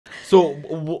So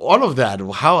all of that,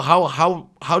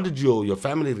 how did your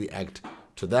family react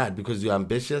to that? Because you're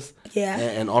ambitious,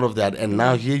 and all of that, and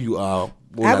now here you are.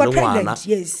 I got pregnant,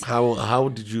 yes. How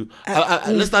did you?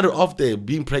 Let's start it off there.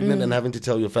 Being pregnant and having to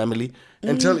tell your family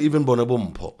and tell even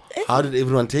Bonabompo. How did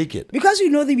everyone take it? Because you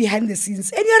know the behind the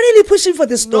scenes, and you're really pushing for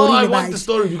the story. No, I want the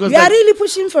story because you are really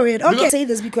pushing for it. Okay, I say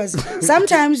this because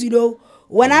sometimes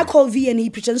when I call V and he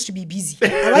pretends to be busy,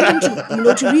 I want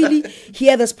him to really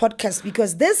hear this podcast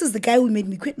because this is the guy who made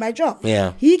me quit my job.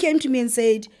 Yeah, he came to me and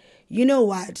said, "You know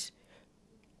what?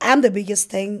 I'm the biggest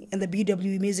thing in the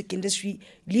BW music industry.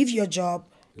 Leave your job.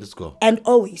 Let's go. And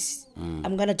always,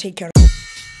 I'm going to take care of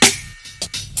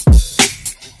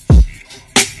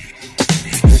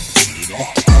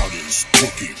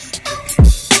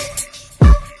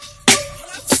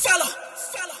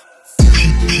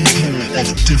People of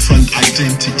different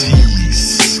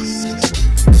identities.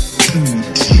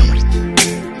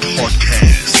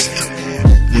 Podcast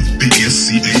with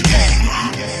BSCAR.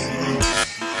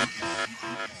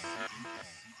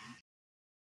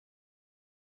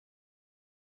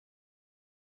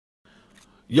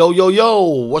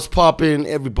 Yo, what's poppin',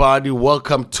 everybody?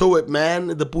 Welcome to it,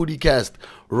 man. The PODI-CAST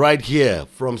right here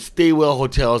from Staywell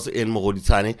Hotels in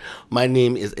Mogoditane. My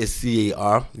name is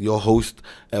SCAR, your host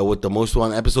with the most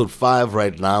one, episode 5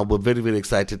 right now. We're very, very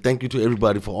excited. Thank you to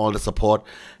everybody for all the support.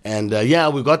 And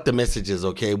we got the messages,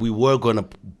 okay? We were going to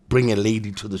bring a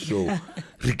lady to the show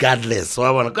regardless. So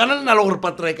I want to,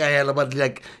 but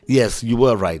like, yes, you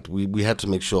were right. We had to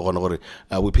make sure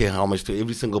we pay homage to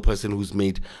every single person who's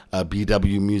made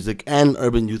BW music and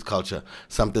urban youth culture,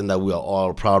 something that we are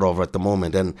all proud of at the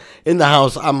moment. And in the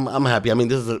house, I'm happy. I mean,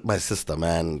 this is my sister,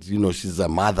 man. She's a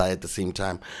mother at the same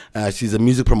time. She's a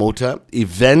music promoter,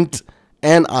 event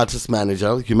and artist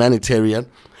manager, humanitarian,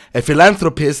 a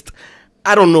philanthropist.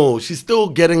 I don't know. She's still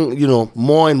getting,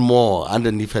 more and more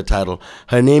underneath her title.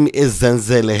 Her name is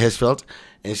Zenzele Hirschfeld,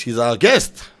 and she's our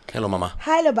guest. Hello, Mama.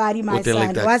 Hi, Lebadi, my son.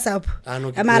 Like What's up?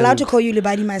 Am I allowed to call you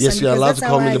Lebadi, my son? Yes, you're allowed to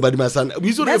call me Lebadi, my son.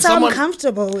 That's how I'm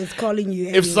comfortable with calling you.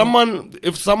 If someone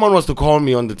was to call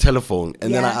me on the telephone,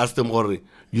 and then I ask them,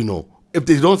 if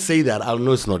they don't say that, I'll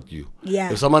know it's not you.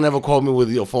 Yeah. If someone ever called me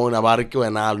with your phone,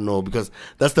 and I'll know, because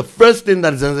that's the first thing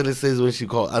that Zenzele says when she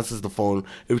answers the phone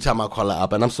every time I call her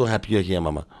up. And I'm so happy you're here,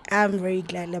 Mama. I'm very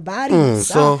glad, Lebadi.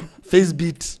 So, face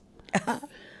beat.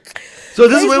 So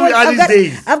this is where we are these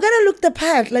days. I've got to look the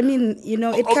part. I mean,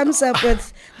 it comes up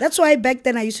with. That's why back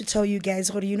then I used to tell you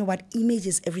guys, you know what, image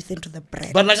is everything to the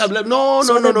brand. But no.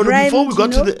 Before we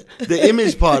got to the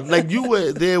image part, like you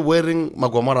were there wearing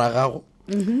magwamara.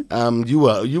 Mm-hmm. You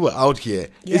were out here.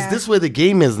 Yeah. Is this where the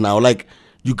game is now? Like,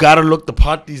 you gotta look the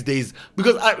part these days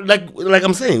because like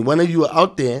I'm saying, when you were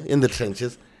out there in the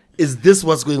trenches, is this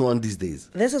what's going on these days?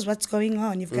 This is what's going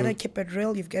on. You've got to keep it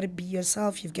real. You've got to be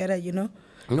yourself. You've got to, No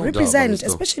represent, doubt,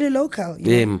 especially local.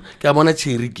 Yes.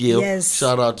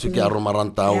 Shout out to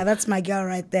Marantau. Yeah, that's my girl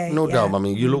right there. No doubt, I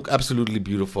mean, you look absolutely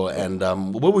beautiful. And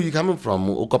where were you coming from?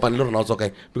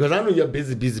 Okay, because I know you're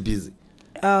busy.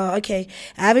 Oh, okay.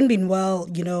 I haven't been well,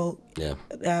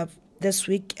 this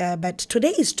week, but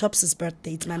today is Tops's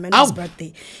birthday. It's my mentor's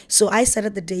birthday. So I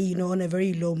started the day, on a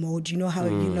very low mode, how,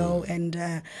 and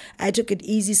I took it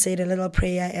easy, said a little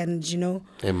prayer and,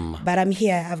 but I'm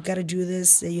here. I've got to do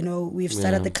this. We've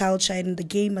started the culture and the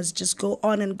game must just go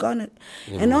on and on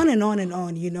and on and on and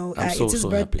on, it's his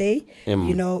birthday,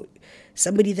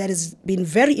 somebody that has been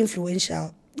very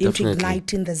influential into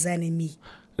igniting the Zen in me.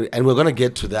 And we're going to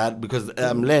get to that because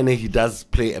Lene, he does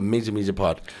play a major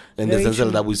part in the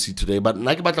Zenzele that we see today. But in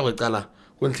the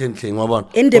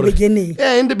beginning.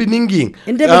 Yeah, in the beginning.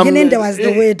 In the beginning, there was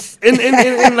the word.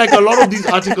 In like a lot of these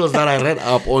articles that I read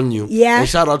up on you. Yeah. And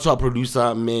shout out to our producer,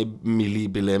 Mili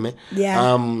Bileme.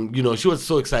 Yeah. She was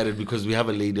so excited because we have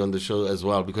a lady on the show as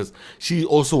well because she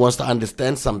also wants to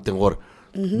understand something or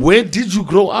where did you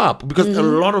grow up? Because a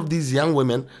lot of these young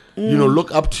women,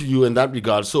 look up to you in that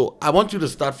regard. So I want you to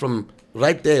start from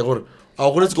right there. Where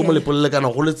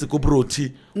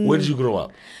did you grow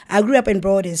up? I grew up in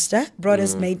Broadest.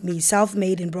 Broadest made me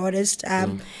self-made in Broadest.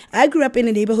 I grew up in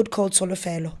a neighborhood called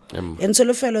Solofelo. In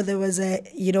Solofelo, there was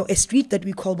a street that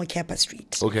we call Mokepa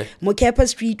Street. Okay. Mokepa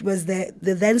Street was the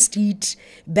then street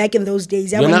back in those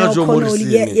days. No,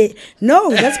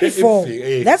 that's before.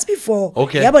 That's before.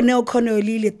 Okay. Neo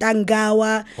Konoli,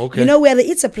 Tangawa. Okay. Where the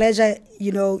It's a Pleasure.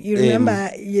 You remember.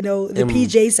 The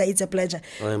PJs are It's a Pleasure.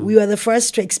 We were the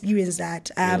first to experience that.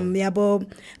 The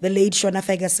late Shona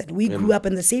Ferguson. We grew up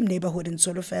in the same neighborhood in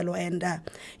Solofelo, and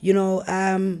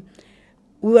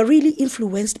we were really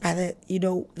influenced by the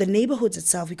neighborhoods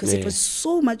itself, because it was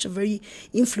so much of very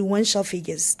influential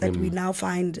figures that we now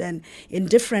find and in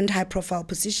different high-profile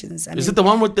positions. Is it the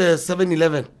one with the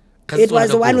 7-Eleven? It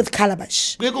was the one with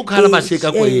Calabash.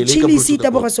 Chili Sita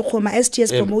Bokasokoma,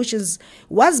 STS Promotions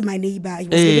was my neighbor. He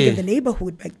was living in the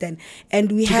neighborhood back then.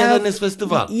 And we Togetherness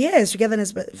Festival. Yes,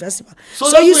 Togetherness Festival.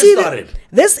 So you see,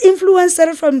 this influence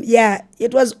started from,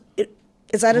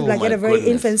 it started at a very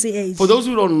infancy age. For those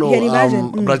who don't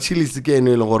know, Chili Sita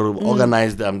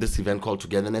organized this event called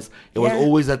Togetherness. It was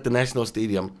always at the National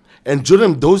Stadium. And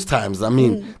during those times, I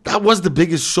mean, that was the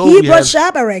biggest show he brought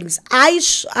Shabarangs.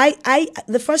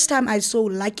 The first time I saw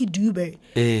Lucky Dube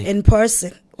in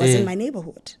person was in my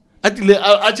neighborhood. And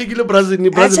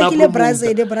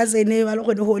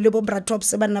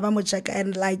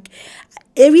like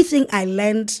everything I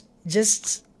learned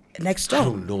just next door. I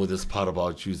don't know this part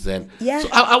about you, Zen. Yeah. So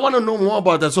I want to know more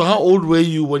about that. So how old were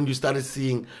you when you started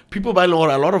seeing people by law?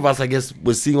 A lot of us, I guess,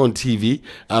 were seeing on TV,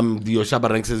 your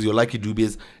Shabarangs, your Lucky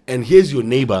Dubies, and here's your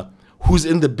neighbor who's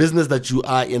in the business that you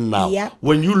are in now. Yeah.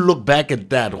 When you look back at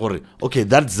that, okay,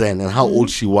 that's Zen and how old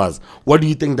she was. What do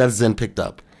you think that Zen picked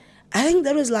up? I think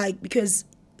that was because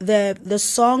the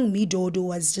song Me Dodo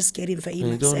was just getting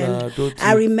famous. And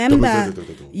I remember,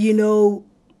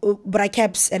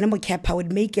 Bracaps and I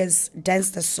would make us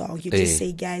dance the song. You just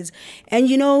say, guys. And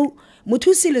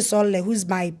Mutusi Lesole, who's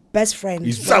my best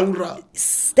friend,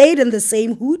 stayed in the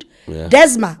same hood. Yeah.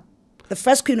 Desma, the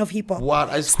first queen of hip hop,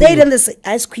 stayed in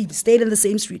the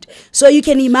same street. So you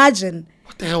can imagine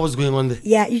what the hell was going on there.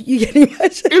 Yeah, you can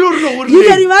imagine. You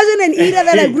can imagine an era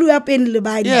that I grew up in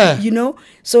Lebanon,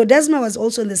 So Desma was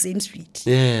also in the same street.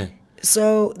 Yeah.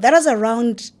 So that was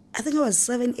around, I think I was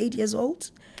 7-8 years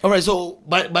old. All right, so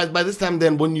by this time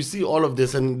then, when you see all of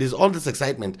this and there's all this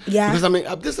excitement, because I mean,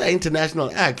 this are international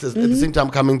acts at the same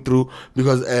time coming through,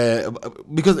 because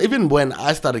even when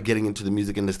I started getting into the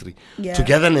music industry,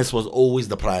 togetherness was always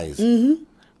the prize.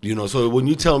 So when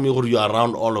you tell me you are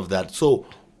around all of that, so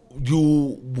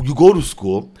you go to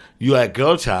school, you are a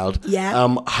girl child.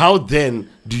 Yeah. How then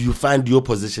do you find your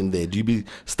position there? Do you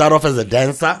start off as a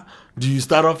dancer? Do you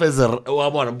start off as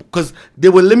because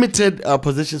there were limited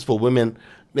positions for women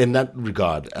in that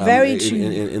regard, very true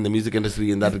in the music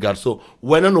industry in that regard. So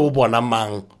when who were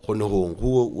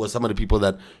some of the people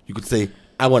that you could say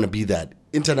I want to be that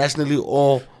internationally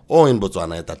or in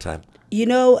Botswana at that time?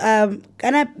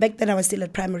 Back then I was still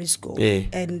at primary school,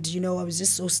 and I was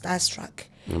just so starstruck.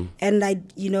 And I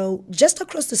just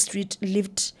across the street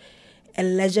lived a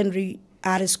legendary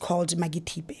artist called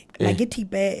Magitipe.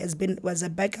 Magitipe was a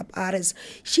backup artist.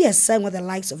 She has sang with the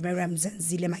likes of Miriam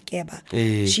Zenzele Makeba.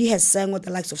 She has sang with the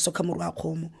likes of Sokamuru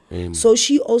Akomo. So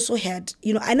she also had,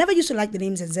 I never used to like the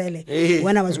name Zenzele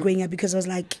when I was growing up, because I was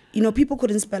like, people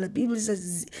couldn't spell it. People said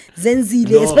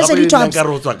Zenzele, especially Tops.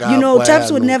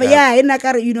 Tops would never,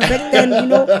 back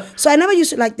then, So I never used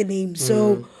to like the name.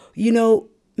 So,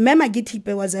 Mema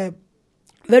Gitipe was a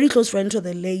very close friend to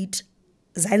the late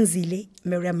Zenzele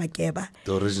Miriam Makeba.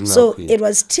 The original so queen. It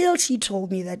was till she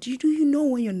told me that, do you know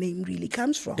where your name really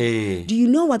comes from? Do you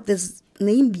know what this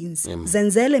name means?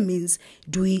 Zenzele means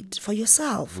do it for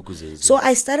yourself. So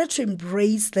I started to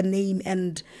embrace the name,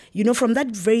 and from that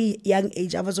very young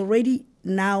age I was already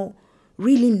now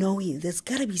really knowing there's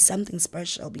gotta be something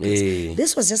special, because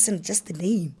this was just the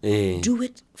name. Do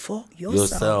it for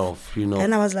yourself.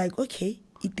 And I was like, okay,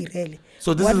 itirele.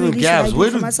 So this is in gaps.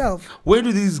 Where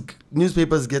do these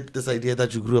newspapers get this idea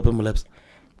that you grew up in Mulabs?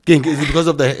 Is it because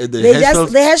of the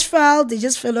Hirschfeld? They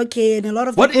just felt okay, and a lot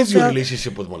of what is your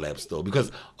relationship with Mulabs though?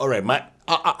 Because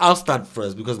I'll start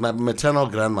first, because my maternal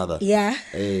grandmother,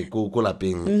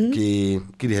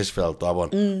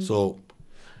 Hirschfeld. So,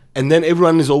 and then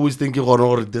everyone is always thinking,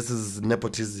 this is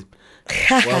nepotism.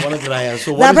 So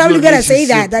they're probably gonna say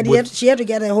that she had to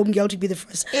get a home girl to be the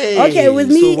first. Okay, with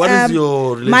me, so what is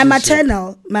your my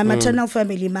maternal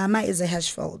family, Mama is a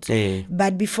Hirschfeld,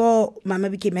 but before Mama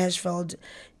became a Hirschfeld,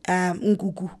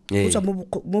 Nkuku,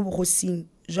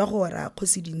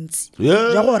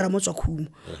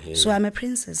 so I'm a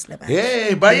princess. But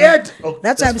yet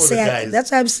that's why I'm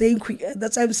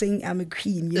saying I'm a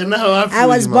queen. I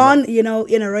was born, in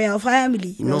a royal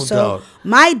family. Doubt.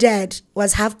 My dad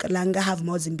was half Kalanga, half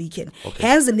Mozambican.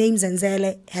 Hence the name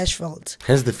Zenzele Hirschfeld.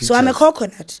 Hence the features. So I'm a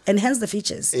coconut, and hence the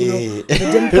features. The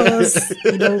dimples.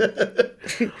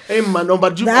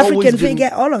 But the African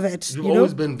figure, all of it. You've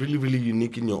always been really, really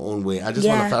unique in your own way. I just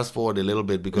want to fast forward a little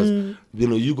bit, because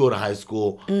you go to high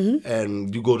school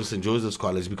and you go to St. Joseph's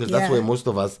College, because that's where most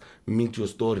of us meet your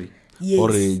story. Yes.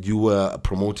 Or you were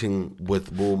promoting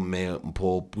with Bo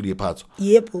Podicast.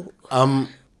 Yep.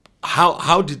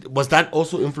 was that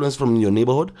also influenced from your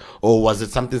neighborhood, or was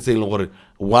it something saying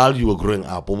while you were growing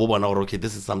up, okay,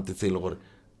 this is something saying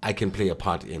I can play a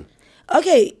part in?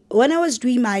 Okay, when I was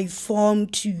doing my Form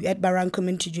 2 at Barang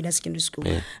Community Junior Secondary School,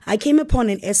 I came upon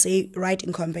an essay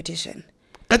writing competition.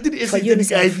 For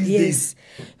UNICEF, yes.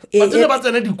 I think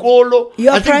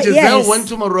Zenzele went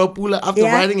to Marapula after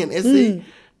writing an essay,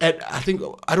 and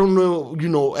I don't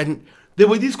know, and there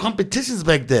were these competitions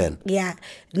back then. Yeah.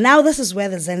 Now this is where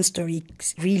the Zen story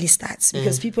really starts,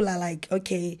 because people are like,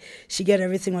 okay, she got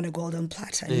everything on a golden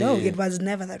platter. No, it was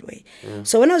never that way.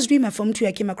 So when I was doing my Form 2,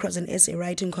 I came across an essay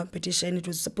writing competition. It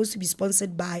was supposed to be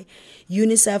sponsored by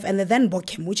UNICEF and the then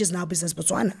BOKEM, which is now Business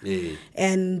Botswana.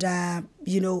 And,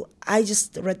 I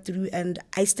just read through, and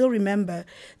I still remember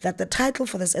that the title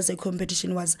for this essay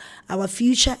competition was Our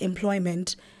Future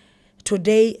Employment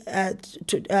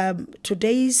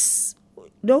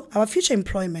Our future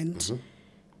employment,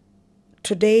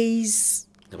 today's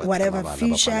whatever,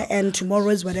 future and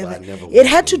tomorrow's whatever. It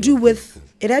had to do with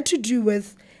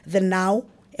the now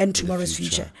and tomorrow's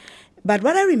future. But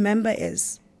what I remember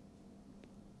is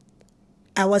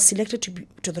I was selected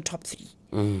to the top 3.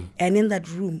 And in that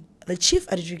room, the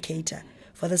chief educator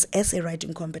for this essay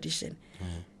writing competition,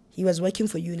 he was working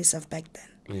for UNICEF back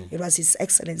then. It was His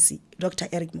Excellency, Dr.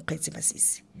 Eric Mokgweetsi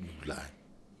Masisi.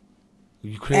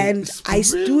 And I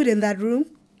stood in that room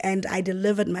and I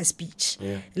delivered my speech.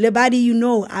 Lebadi,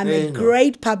 I'm a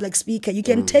great public speaker. You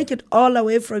can take it all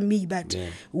away from me, but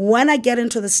when I get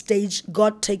into the stage,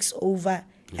 God takes over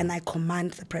and I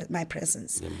command my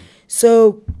presence.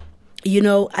 So,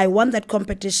 I won that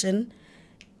competition.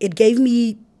 It gave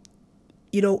me,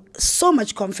 so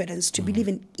much confidence to believe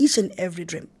in each and every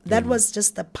dream. That was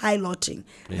just the piloting,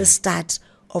 the start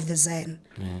of the Zen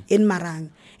in Marang.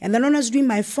 And then when I was doing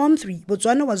my Form 3,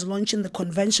 Botswana was launching the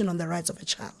Convention on the Rights of a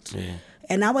Child.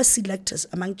 And I was selected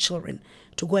among children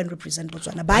to go and represent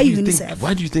Botswana by UNICEF.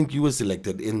 Why do you think you were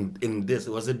selected in this?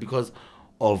 Was it because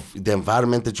of the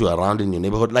environment that you are around in your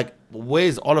neighborhood? Like, where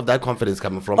is all of that confidence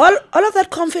coming from? All of that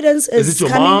confidence is it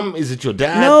your mom? Is it your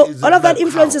dad? No, all of that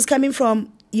influence is coming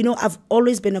from, I've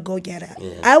always been a go-getter.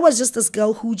 I was just this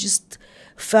girl who just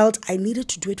felt I needed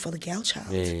to do it for the girl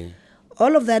child.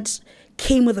 All of that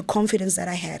came with the confidence that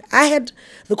I had. I had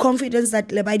the confidence that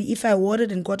Lebadi, if I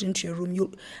awarded and got into your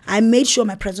room, I made sure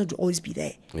my presence would always be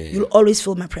there. You'll always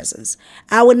feel my presence.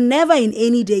 I would never in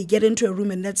any day get into a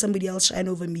room and let somebody else shine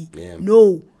over me.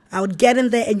 No, I would get in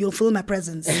there and you'll feel my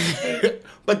presence.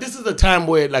 But this is the time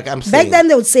where, like I'm saying, back then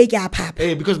they would say pap.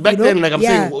 Because back then, like I'm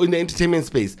saying, in the entertainment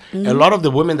space, a lot of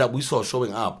the women that we saw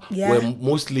showing up were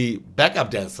mostly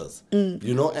backup dancers.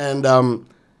 And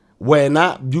when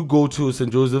you go to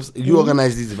St. Joseph's, you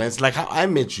organize these events. Like how I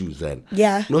met you then.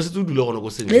 And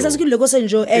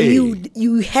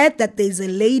you heard that there's a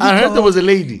lady. I heard there was a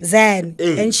lady. Zen.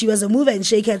 And she was a mover and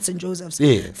shaker at St. Joseph's.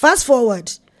 Fast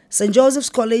forward, St. Joseph's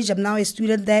College, I'm now a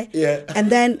student there. And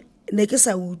then,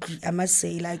 I must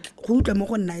say, like,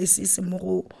 nice is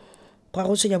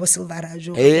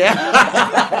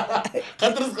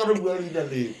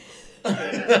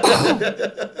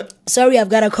sorry, I've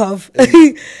got a cough.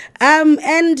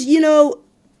 And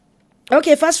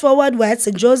okay, fast forward, we're at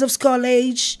St. Joseph's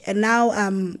College, and now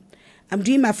I'm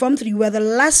doing my Form 3. We're the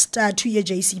last 2-year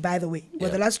JC, by the way. We're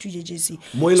the last 2-year JC.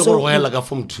 So, like a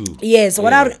Form 2. Yes,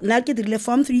 what I get the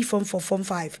Form 3, Form 4, Form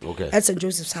 5 at St.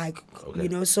 Joseph's High.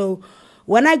 So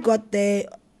when I got there,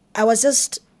 I was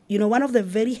just one of the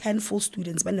very handful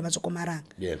students. We're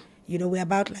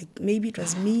about like, maybe it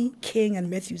was me, King, and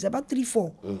Matthews, about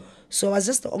 3-4. So I was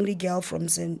just the only girl from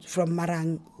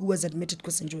Marang who was admitted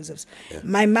to St. Joseph's.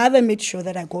 My mother made sure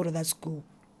that I go to that school.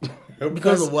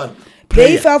 Because of what?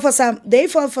 They felt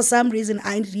for some reason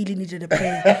I really needed a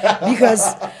prayer. Because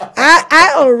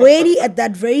I already at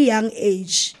that very young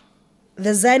age,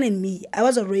 the Zen in me, I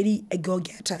was already a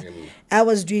go-getter. I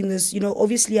was doing this,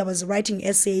 obviously I was writing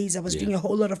essays, I was doing a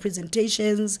whole lot of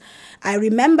presentations. I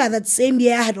remember that same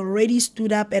year I had already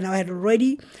stood up and I had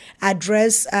already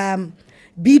addressed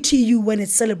BTU when it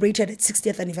celebrated its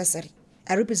 60th anniversary.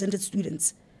 I represented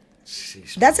students.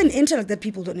 That's an intellect that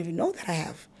people don't even know that I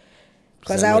have.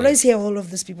 Because I always hear all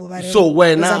of these people about it. So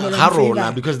when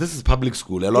now, because this is public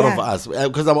school, a lot of us,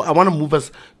 because I want to move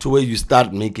us to where you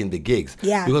start making the gigs.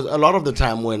 Because a lot of the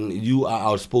time when you are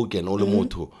outspoken,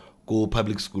 go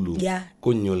public school,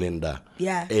 go Nyolenda,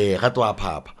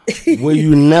 where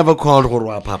you never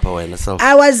called Papa when yourself.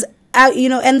 I was,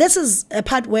 and this is a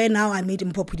part where now I made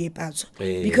him popular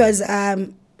because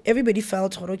everybody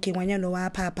felt okay when you know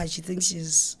Papa, she thinks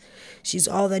she's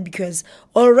all that, because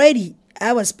already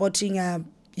I was spotting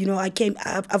you know,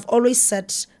 I've always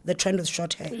set the trend with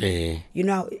short hair. Yeah. You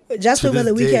know, just To over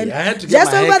the this day, weekend. I had to get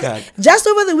my haircut. Just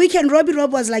over the weekend, Robbie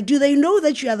Rob was like, do they know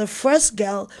that you are the first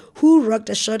girl who rocked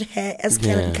a short hair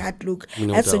S-Cal cut look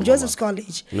No at doubt, St. Joseph's Mama.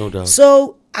 College? No doubt.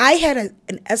 So I had an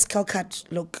S-Cal cut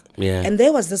look. Yeah. And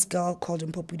there was this girl called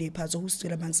Mpopude who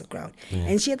stood amongst the crowd.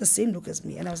 And she had the same look as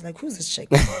me. And I was like, who's this chick?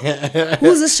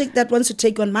 Who's this chick that wants to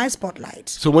take on my spotlight?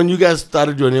 So when you guys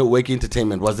started your network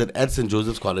entertainment, was it at St.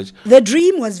 Joseph's College? The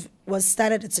dream was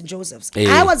started at St. Joseph's. Eh.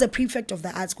 I was a prefect of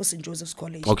the arts course St. Joseph's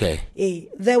College. Okay.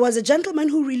 There was a gentleman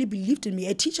who really believed in me,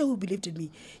 a teacher who believed in me.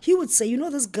 He would say, you know,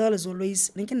 this girl is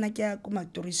always, you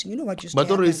know what you say. But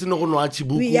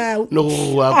Yeah.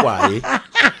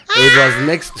 it was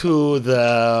next to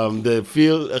the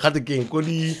field. Did you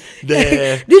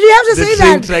have to say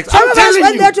that? Tracks. Some I'm of us telling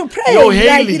went you. there to pray. Yo, like,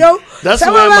 Haley, you know, that's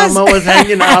some where of us- Mama was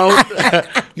hanging out.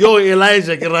 Yo,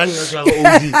 Elijah,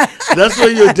 that's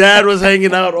where your dad was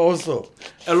hanging out also.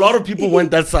 A lot of people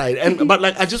went that side. But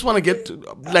like, I just want to get to,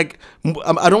 like,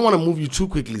 I don't want to move you too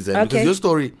quickly, Zen, Okay. because your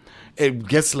story, it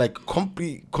gets like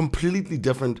completely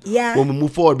different Yeah. when we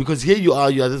move forward. Because here you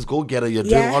are this go-getter, you're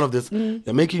doing Yeah. all of this,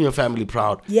 you're making your family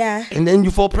proud. Yeah. And then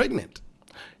you fall pregnant.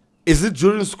 Is it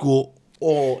during school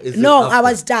or is No, it after? I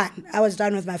was done. I was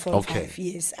done with my Form Okay. 5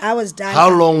 years. I was done. How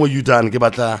long were you done? Give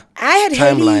us a I had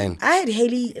timeline.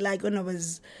 Haley like when I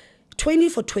was 20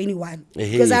 for 21.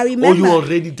 Hey. Because I Oh, remember. you were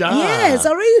already done. Yes,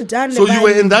 already done. So you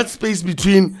were in that space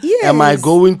between, am I Yes.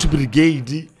 going to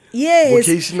brigade? Yes.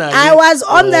 Vocationally? I was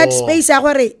on that Oh. space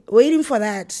waiting for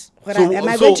that. Am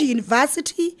I going to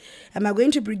university? Am I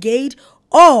going to brigade?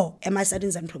 Or am I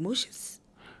studying some promotions?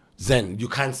 Zen, you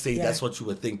can't say Yeah. that's what you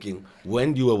were thinking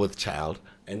when you were with child.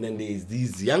 And then there's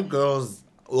these young girls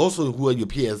also who are your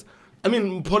peers. I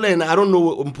mean, Pauline, I don't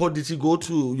know, did she go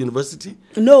to university?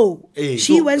 No, Hey,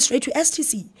 she so- went straight to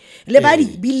STC. Lebadi,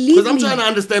 Hey. believe 'Cause me. I'm trying to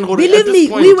understand how Believe at this me,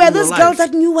 point we in were your those life- girls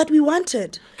that knew what we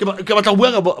wanted.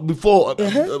 Before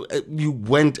you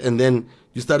went and then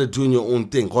you started doing your own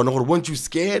thing. Weren't you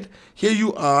scared? Here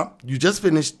you are. You just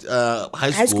finished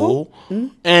high school.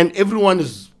 And everyone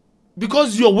is...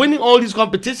 Because you're winning all these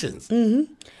competitions. So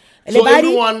Lebadi-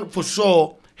 everyone for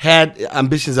sure had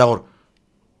ambitions out.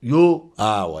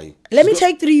 Why? Let me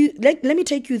take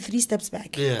you 3 steps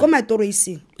back. Yeah. Come at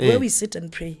Toroisi, Yeah. where we sit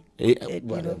and pray.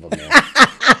 Whatever, man.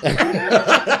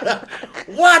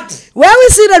 What? Where we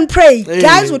sit and pray, Hey.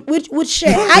 guys would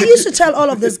share. I used to tell all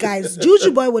of these guys.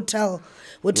 Juju Boy would tell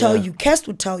you, Cast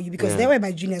would tell you, because they were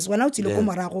my juniors. When I was Yeah.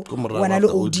 when I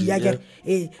was OD, I get.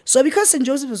 So because St.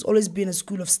 Joseph has always been a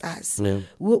school of stars,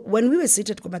 when we were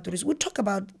seated at Komatoris, we'd talk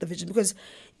about the vision, because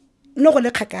no one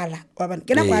you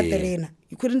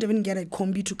couldn't even get a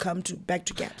combi to come back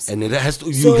to Gaps. And it has to.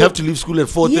 You So- have to leave school at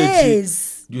 4:30.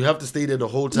 Yes. You have to stay there the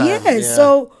whole time. Yes, Yeah.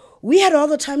 so we had all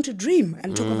the time to dream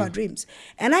and talk of our dreams.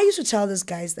 And I used to tell these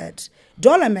guys that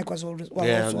Dollar Mac was always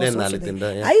Yeah, also then there.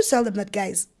 Alexander, yeah. I used to tell them that,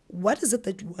 guys, what is it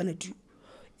that you want to do?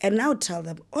 And now tell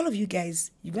them, all of you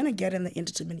guys, you're going to get in the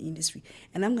entertainment industry,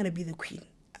 and I'm going to be the queen.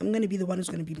 I'm going to be the one who's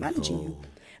going to be managing you.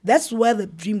 That's where the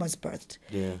dream was birthed.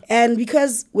 Yeah. And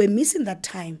because we're missing that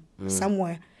time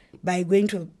somewhere by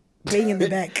playing in the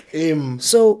back.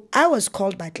 So I was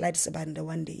called by Clyde Sebanda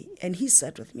one day, and he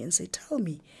sat with me and said, tell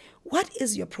me, what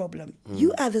is your problem?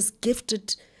 You are this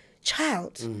gifted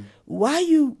child. Why are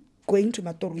you going to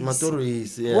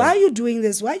Matoris? Yeah. Why are you doing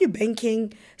this? Why are you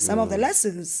banking some of the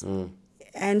lessons?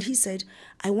 And he said,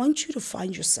 I want you to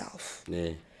find yourself.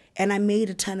 Yeah. And I made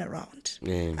a turnaround.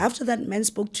 Yeah. After that, man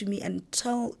spoke to me and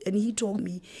he told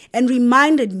me and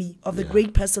reminded me of the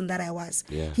great person that I was.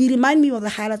 Yeah. He reminded me of the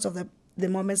highlights of the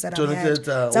moments that I had.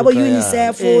 Tsabo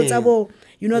UNICEF,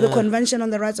 Yeah. the Convention on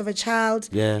the Rights of a Child.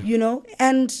 Yeah.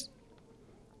 And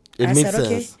It I made said,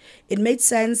 okay, sense. it made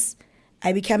sense.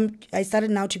 I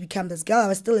started now to become this girl. I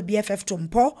was still a BFF to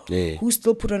Mpo, Yeah. who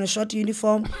still put on a short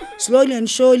uniform. Slowly and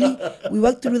surely, we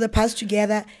worked through the past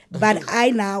together. But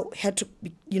I now had to,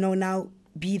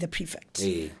 be the prefect.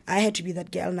 Yeah. I had to be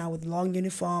that girl now with long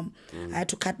uniform. I had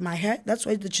to cut my hair. That's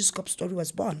why the Chiscop story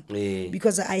was born. Yeah.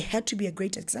 Because I had to be a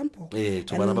great example. Yeah,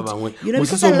 to And, bana ba bangwe.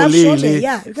 because I love short hair. Mosisa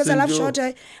Yeah, because I love Senjo. short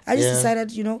hair. I just Yeah.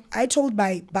 decided, I told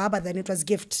my Baba then it was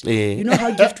gift. Yeah. You know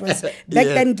how gift was. Back Yeah.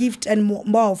 then, gift and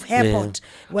more of hairpot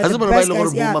were Ha the se bona ba best ile gore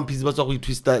guys. Yeah. bomampisi ba tswa go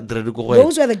itwista dread ko go wena.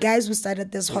 Those were the guys who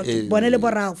started this hot.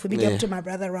 Bonelebo Ralph, big Yeah. up to my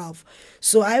brother Ralph.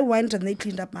 So I went and they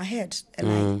cleaned up my head.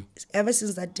 And ever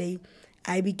since that day,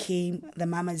 I became the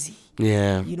Mama Z.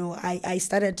 Yeah. I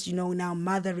started, now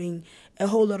mothering a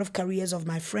whole lot of careers of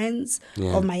my friends,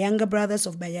 Yeah. of my younger brothers,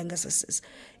 of my younger sisters.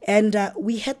 And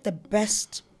we had the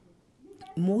best,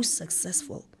 most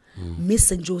successful Miss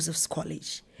St. Joseph's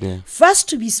College. First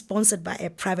to be sponsored by a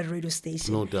private radio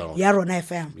station. No doubt. Yarona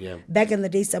FM. Yeah. Back in the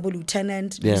days, Double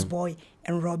Lieutenant, Newsboy,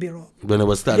 and Robbie Rob. When it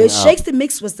was starting The Shakes the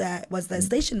Mix was the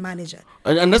station manager.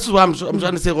 And that's why I'm trying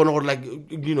to say, like,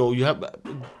 you know, you have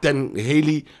then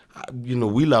Haley, you know,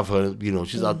 we love her. You know,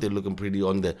 she's out there looking pretty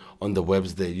on the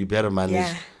webs there. You better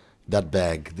manage that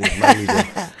bag. There's money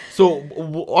there. So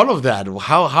all of that,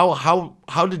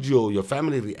 how did your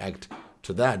family react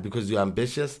to that? Because you're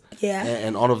ambitious,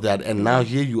 and all of that, and now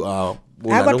here you are.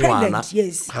 I got pregnant,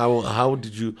 yes. How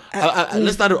did you?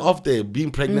 Let's start it off there. Being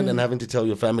pregnant and having to tell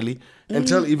your family and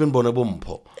tell even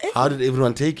Bonabumpo. How did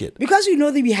everyone take it? Because you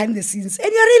know the behind the scenes,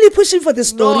 and you're really pushing for the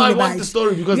story. No, I want the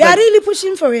story because you are really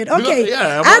pushing for it. Okay,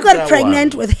 because, I got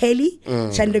pregnant with Haley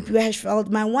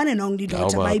Hirschfeld, my one and only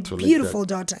daughter, my beautiful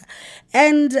daughter,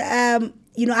 and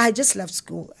you know, I just left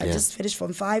school. I just finished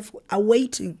Form 5,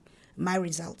 awaiting my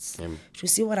results to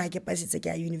see what I get passed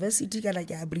at university, can I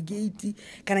get brigade,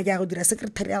 can I get a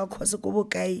secretarial course,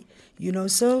 you know,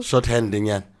 so shorthanding,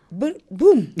 yeah.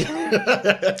 Boom.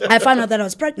 I found out that I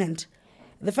was pregnant.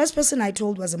 The first person I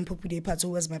told was Mpopu, who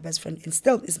was my best friend and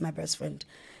still is my best friend.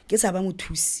 Guess how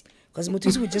Mutusi. Because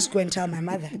Mutusi would just go and tell my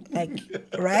mother, like,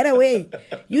 right away.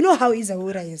 You know how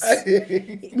Isahura is.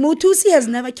 Mutusi has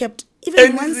never kept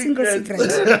even one single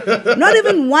secret. Not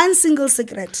even one single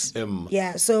secret.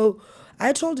 Yeah, so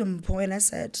I told him, Mpo, and I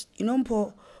said, you know,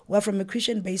 Mpo, we're from a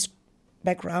Christian-based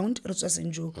background.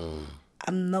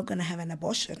 I'm not going to have an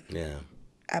abortion. Yeah.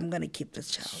 I'm going to keep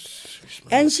this child.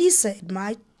 And she said,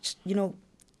 you know,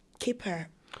 keep her.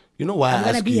 You know why I'm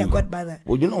going to be a godmother.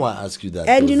 Well, you know why I ask you that?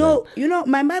 And you know,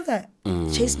 my mother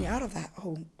chased me out of that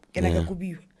home.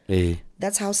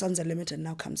 That's how Sons Unlimited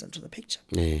now comes into the picture.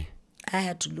 I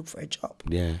had to look for a job.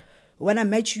 Yeah. When I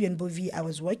met you and Bovi, I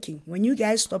was working. When you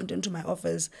guys stopped into my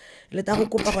office,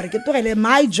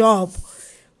 my job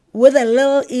with a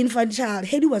little infant child,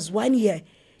 Hedy was 1 year.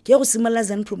 Similar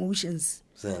Zen promotions.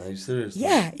 Are you serious?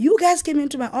 Yeah, you guys came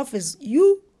into my office.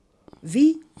 You,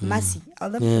 V, Masi. I'll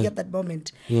never forget that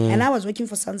moment. And I was working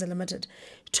for Sons Unlimited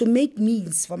to make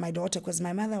meals for my daughter because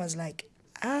my mother was like,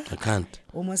 I can't.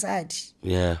 Almost had.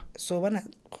 Yeah. So when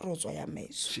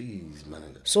Jeez,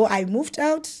 man. So I moved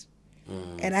out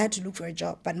and I had to look for a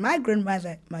job. But my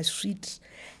grandmother, my sweet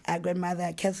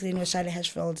grandmother, Kathleen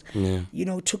Hirschfeld, you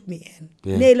know, took me in.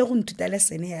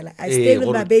 I stayed with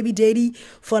my baby daddy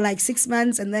for like 6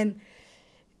 months and then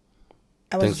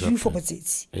I was due for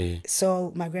it.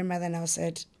 So my grandmother now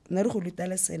said,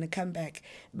 come back.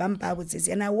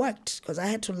 And I worked because I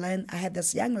had to learn. I had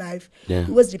this young life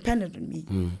who was dependent on me.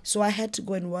 So I had to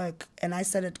go and work. And I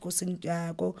started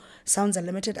go Sounds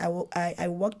Unlimited. I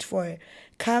worked for a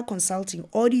car consulting,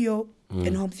 audio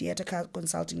and home theater car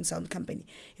consulting sound company.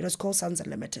 It was called Sounds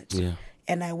Unlimited.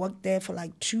 And I worked there for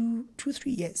like 3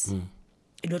 years.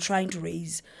 You know, trying to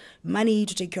raise money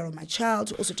to take care of my child,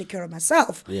 to also take care of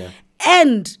myself.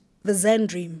 And the Zen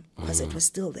dream, because it was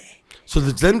still there. So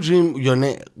the Zen dream,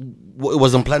 it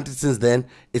was implanted since then.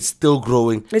 It's still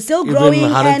growing. It's still growing.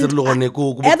 And at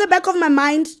the back of my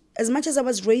mind, as much as I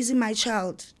was raising my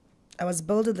child, I was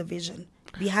building the vision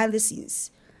behind the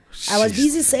scenes. I was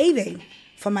busy saving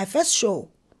for my first show.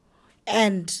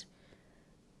 And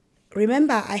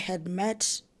remember, I had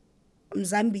met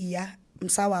Mzambia,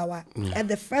 Msawawa, at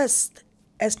the first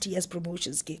STS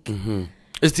promotions gig.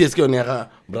 STS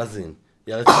Brazil.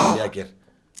 I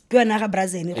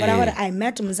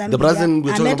met Mzambia. The Brazilian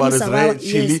we're talking about is Ray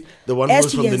Chili, the one who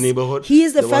was from the neighborhood. He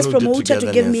is the first promoter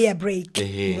to give me a break.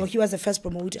 You know, he was the first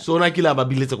promoter. So Nakila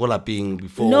Babileta Kolaping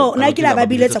before. No, Nakila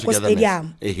Babileta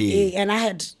Stadium. And I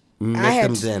had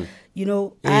them then. You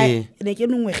know,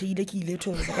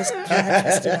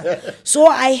 so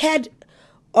I had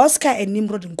Oscar and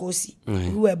Nimrod Nkosi,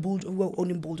 who were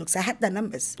owning Bulldogs. I had their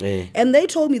numbers. And they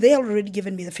told me they had already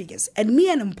given me the figures. And me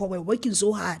and Mpo were working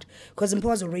so hard, because Mpo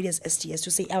was already as STS, to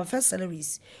say, our first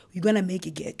salaries, we're going to make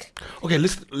a gig. Okay,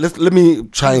 let me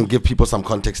try and give people some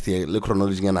context here, the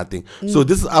chronology and nothing. So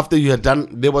this is after you had done,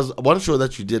 there was one show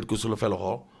that you did, Kusula Fellow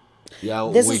Hall. Yeah,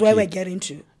 this is where we're getting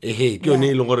to.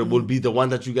 Will be the one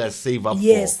that you guys save up for.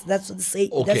 Yes, that's what we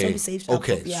saved up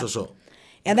for. Okay, so.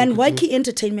 And then Waiki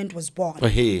Entertainment was born.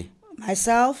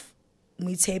 Myself,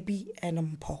 Mwitepi,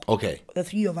 and Mpo. Okay. The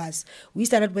three of us. We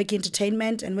started Waiki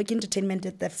Entertainment, and Waiki Entertainment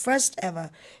did the first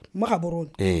ever Moraboron.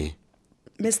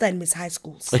 Mr. and Miss High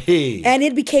Schools. And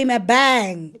it became a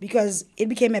bang, because it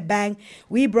became a bang.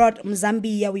 We brought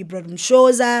Mzambia, we brought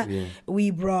Mshoza,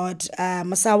 we brought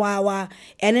Masawawa,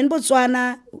 and in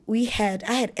Botswana,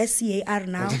 I had SCAR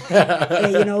now.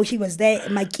 You know, he was there,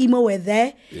 Makimo were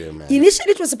there.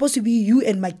 Initially, it was supposed to be you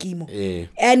and Makimo.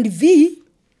 And V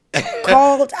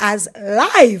called us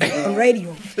live on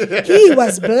radio. He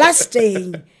was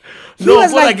blasting. He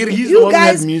was like, you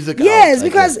guys, music yes, out,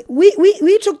 because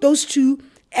we took those two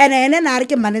and then I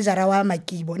can manage my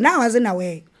keyboard. Now I wasn't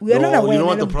aware. We are not aware. You know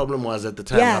what the problem was at the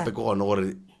time? Yeah. At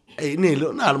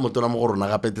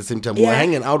the same time, we were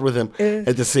hanging out with him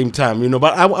at the same time, you know.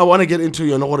 But I want to get into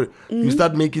you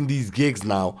start making these gigs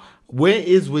now. Where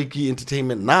is Wiki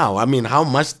Entertainment now? I mean, how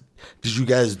much did you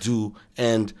guys do,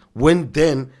 and when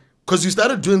then? Because you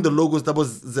started doing the logos. That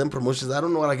was Zen Promotions. I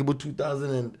don't know, like about 2000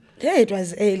 and. Yeah, it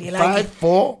was early. Like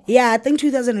 4? Yeah, I think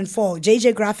 2004.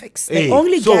 JJ Graphics. The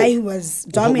only guy who was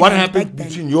dominant. What happened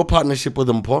between your partnership with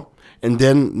Mpo and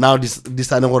then now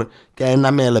deciding I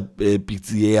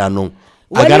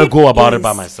gotta go about it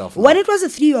by myself now. When it was the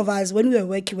three of us, when we were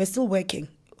working, we were still working.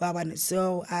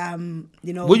 So,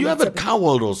 you know. Well, you have a Car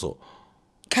World also.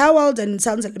 Car World and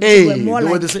Zenzele were more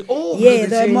like they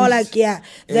were more like they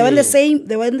were in the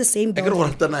same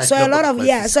building. So a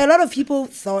lot of people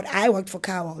thought I worked for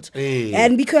Car World.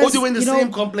 And because they were in the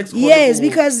same complex. Yes,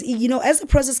 because as the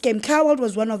process came, Car World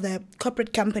was one of the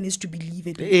corporate companies to believe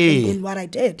in what I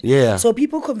did. Yeah. So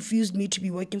people confused me to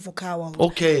be working for Car World.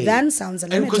 Okay. Then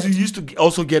Zenzele. And because you used to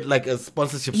also get like a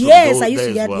sponsorship. Yes, I used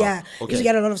to get used to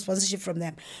get a lot of sponsorship from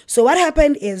them. So what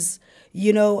happened is,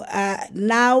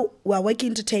 now we're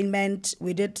working entertainment.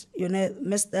 We did,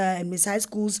 Mr. and Miss High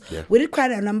Schools. Yeah. We did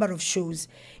quite a number of shows.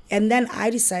 And then I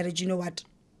decided, you know what?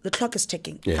 The clock is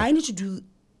ticking. Yeah. I need to do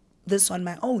this on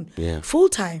my own. Yeah. Full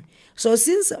time. So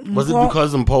since was it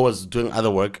because Mpo was doing other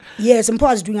work? Yes, Mpo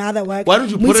was doing other work. Why don't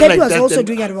you put it like that? Also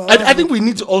doing other work. I think we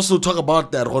need to also talk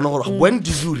about that. When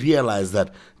did you realize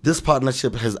that this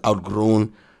partnership has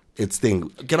outgrown its thing?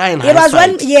 Can I It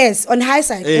was on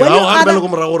high-side.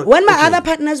 When my other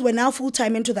partners were now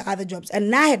full-time into the other jobs,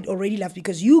 and I had already left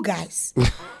because you guys,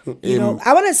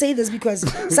 I want to say this because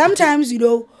sometimes,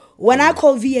 when I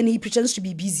call V and he pretends to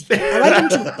be busy, I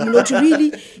want him to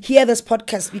really hear this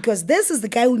podcast because this is the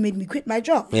guy who made me quit my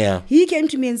job. Yeah. He came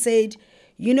to me and said,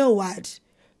 you know what?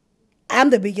 I'm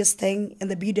the biggest thing in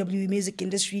the BW music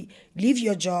industry. Leave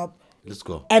your job. Let's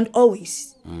go. And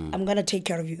always, I'm going to take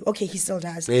care of you. Okay, he still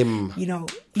does.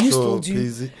 You still do.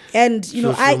 Busy. And,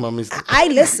 I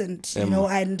listened,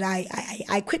 and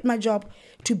I quit my job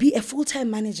to be a full-time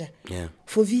manager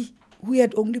for V, who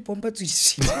had only Pompa to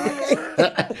shit.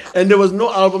 And there was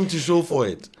no album to show for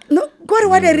it. No, God,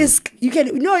 what a risk.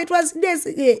 It was this.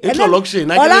 Introduction.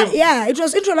 It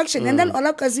was introduction. And then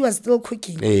Olakazi was still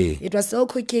cooking. It was still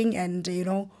cooking and,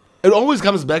 It always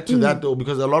comes back to that though,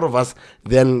 because a lot of us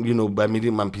then, by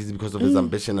meeting Mampisi because of his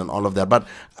ambition and all of that. But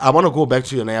I want to go back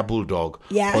to your Naya Bulldog.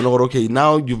 Yeah. Okay,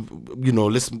 now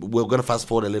we're going to fast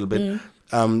forward a little bit.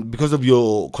 Because of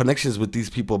your connections with these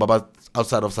people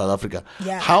outside of South Africa.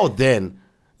 Yeah. How then,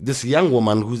 this young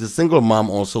woman who's a single mom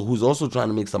also, who's also trying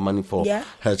to make some money for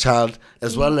her child,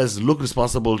 as well as look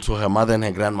responsible to her mother and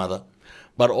her grandmother,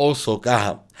 but also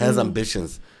has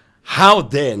ambitions. How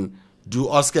then do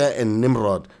Oscar and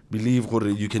Nimrod believe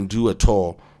you can do a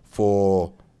tour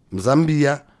for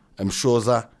Zambia,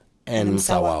 Mshoza, and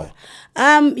Msawawa?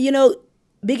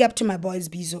 Big up to my boy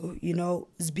Veezo.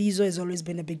 Veezo has always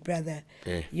been a big brother.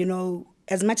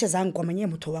 As much as I'm oh my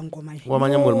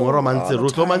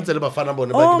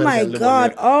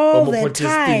God, all the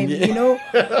time,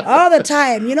 all the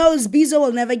time. Veezo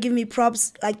will never give me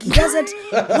props. Like, he does it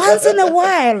once in a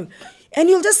while. And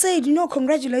you'll just say,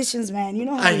 congratulations, man. You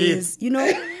know how it is.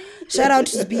 Shout out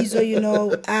to Veezo,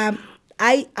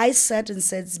 I sat and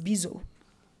said, Veezo,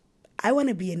 I want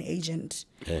to be an agent.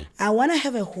 Yeah. I want to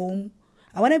have a home.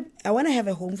 I want to have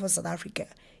a home for South Africa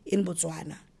in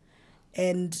Botswana.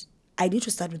 And I need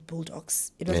to start with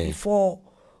Bulldogs. It was before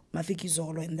Mafiki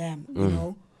Zolo and them,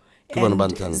 And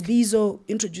Veezo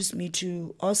introduced me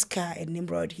to Oscar and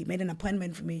Nimrod. He made an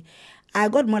appointment for me. I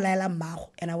got Molaela Mao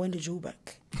and I went to Joburg.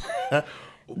 The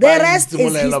rest is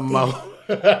history.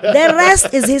 The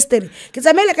rest is history. And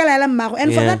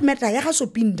for that matter,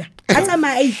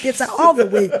 it's all the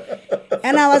way.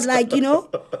 And I was like,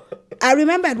 I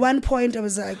remember at one point I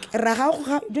was like,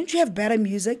 don't you have better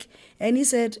music? And he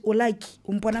said,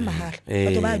 umpona mahal.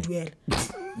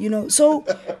 So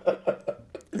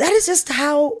that is just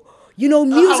how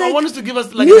music. I want us to give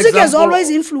us music has always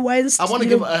influenced. I want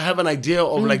to have an idea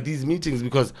of these meetings,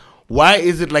 because why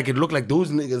is it it looked like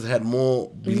those niggas had more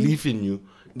belief in you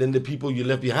than the people you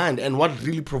left behind? And what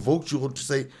really provoked you to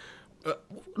say,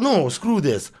 no, screw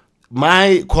this.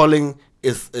 My calling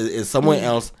is somewhere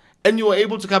else. And you were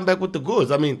able to come back with the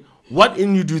goods. I mean, what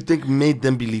in you do you think made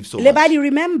them believe so much? Lebadi,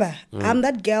 remember, I'm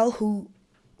that girl who,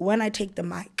 when I take the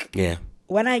mic,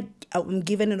 when I'm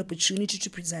given an opportunity to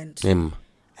present,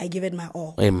 I give it my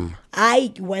all.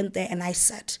 I went there and I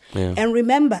sat. And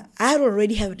remember, I had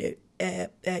already had a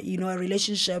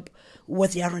relationship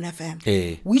with Yaron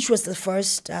FM, which was the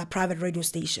first private radio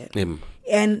station.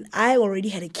 And I already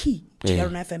had a key to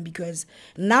Yaron FM because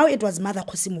now it was Mother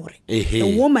Kosimore,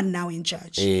 the woman now in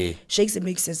charge. Shakes and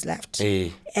Mixes left.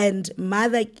 And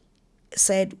Mother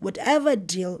said, whatever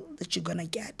deal that you're going to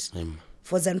get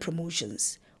for Zen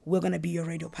Promotions, we're going to be your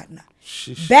radio partner.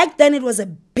 Back then, it was a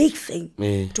big thing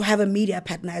to have a media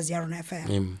partner as Yaron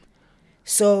FM.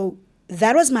 So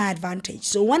that was my advantage.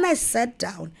 So when I sat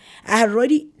down, I had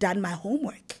already done my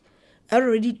homework. I had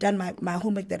already done my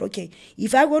homework that, okay,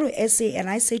 if I go to SA and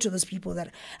I say to those people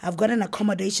that I've got an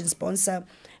accommodation sponsor,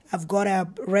 I've got a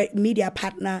media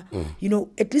partner,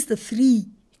 at least the 3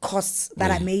 costs that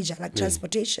I major, like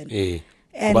transportation.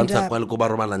 And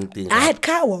I had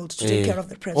car world to take care of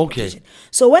the transportation.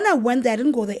 So when I went there, I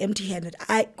didn't go there empty-handed.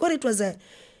 It was a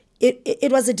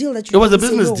deal that you. It was a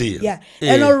business deal. Yeah.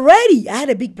 And already I had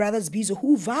a big brother's Veezo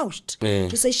who vouched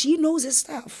to say she knows his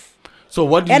stuff. So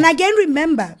what? And I can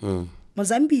remember.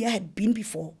 Mozambique had been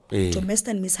before to Mr.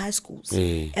 and Miss High Schools,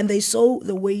 and they saw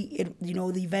the way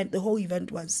the whole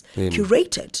event was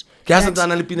curated. There's a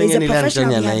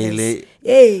professional behind this.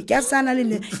 And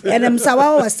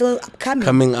Msawawa was still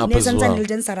coming up as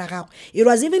well. It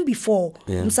was even before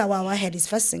Msawawa had his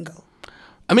first single.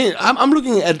 I mean, I'm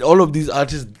looking at all of these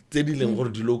artists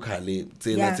locally.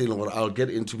 I'll get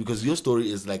into because your story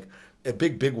is like a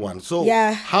big one. So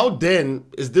how then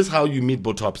is this how you meet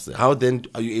Botops? How then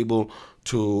are you able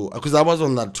to, because I was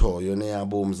on that tour,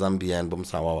 Zambia and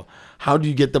Bomsawawa. How do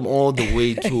you get them all the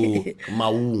way to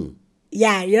Maung?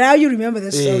 Yeah, you remember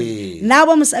the story. Now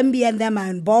Zambia and them are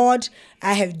on board.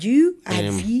 I have you, I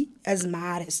have V as my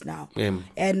artist now.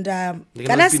 And Scar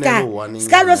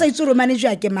was a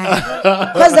manager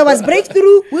because there was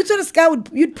breakthrough.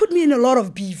 You'd put me in a lot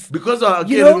of beef. Because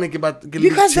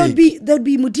because there'd be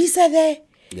Mudisa there.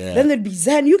 Then there'd be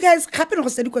Zen. You guys happen to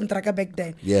study contract back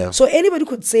then. So anybody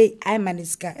could say I manage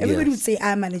Scar. Everybody would say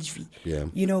I manage V.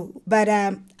 But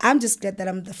I'm just glad that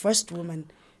I'm the first woman.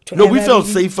 No, we felt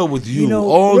safer with you.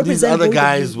 All these other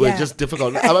guys were just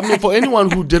difficult. I mean, for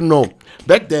anyone who didn't know,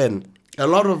 back then, a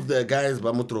lot of the guys,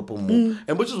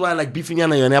 and which is why I like beefing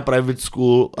in a private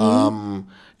school and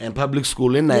public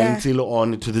school in until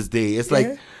on to this day. It's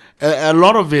like a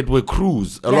lot of it were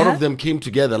crews. A lot of them came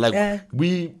together. Like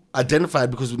we identified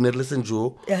because we never listened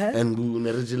to and we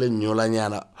never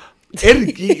Nyana.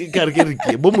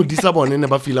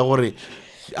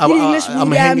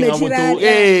 I'm hanging out with you.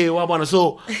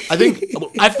 So I think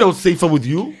I felt safer with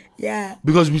you.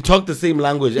 Because we talk the same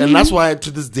language. And that's why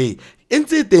to this day,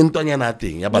 but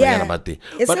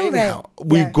anyhow,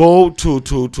 we go to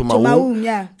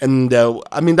Maung. And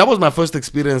I mean, that was my first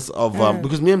experience of,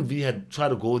 because me and V had tried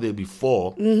to go there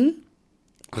before. But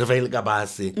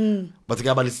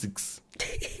the 6.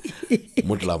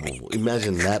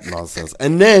 Imagine that nonsense.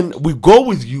 And then we go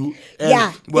with you.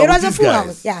 And, it was a full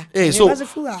house. It was a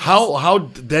full house. How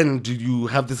then did you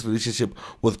have this relationship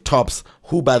with Tops,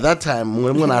 who by that time,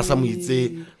 when I asked him, he'd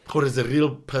say, is a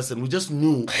real person. We just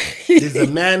knew there's a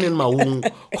man in Maung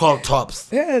called Tops.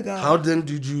 How then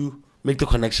did you make the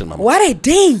connection, Mama? What a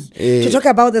day to talk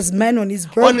about this man on his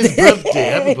birthday. On his birthday.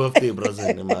 Happy birthday,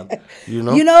 brother, man.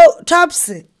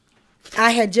 Tops,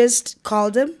 I had just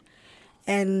called him.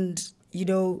 And we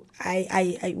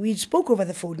spoke over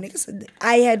the phone.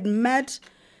 I had met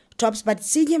Tops, but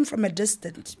seeing him from a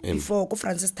distance before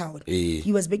Francistown.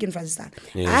 He was big in Francistown.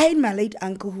 I had my late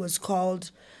uncle who was called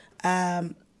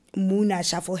Muna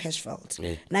Shuffle Hirschfeld.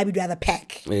 Now we do other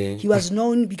pack. He was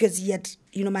known because he had,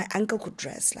 my uncle could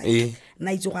dress like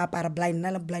blind.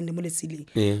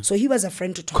 So he was a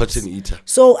friend to Tops. Cotton eater.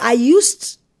 So I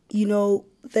used,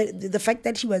 the fact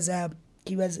that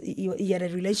he had a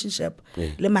relationship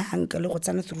with my uncle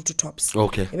through to Tops.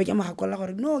 Okay. No, I'm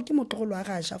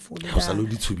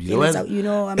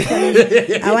coming.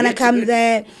 I want to come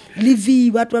there.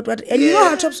 Livy, what. And you know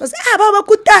how Tops was.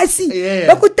 Bakutasi.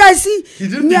 He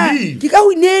didn't believe.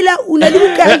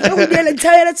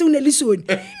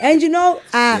 And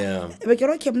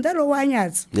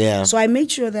so I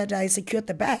made sure that I secured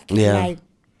the bag.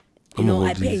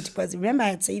 I paid because remember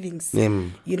I had savings,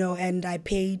 and I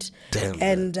paid. Damn,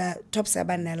 and Tops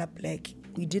Abanella, like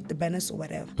we did the banners or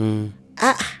whatever.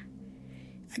 I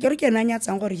got to get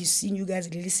he's seen you guys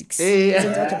really 6.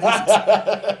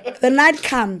 The night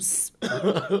comes,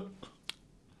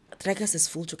 Trackers is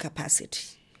full to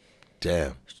capacity.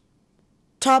 Damn.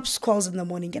 Tops calls in the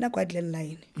morning, get a quiet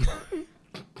line.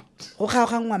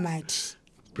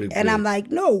 And I'm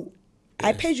like, no.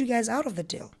 I paid you guys out of the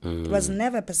deal. It was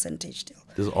never a percentage deal.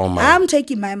 This is all mine. I'm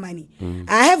taking my money.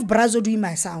 I have Brazo doing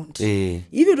my sound. If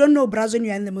you don't know Brazo and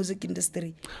you're in the music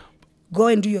industry, go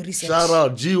and do your research. Shout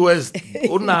out, G West.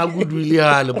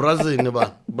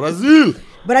 Brazil.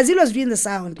 Brazil was doing the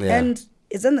sound. And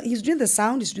he's doing the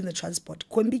sound, he's doing the transport.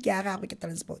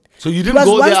 Transport. So you didn't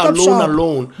go there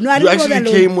alone. No, I you didn't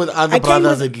actually came with other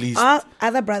brothers at least.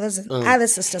 Other brothers and other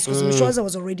sisters, because Mshoza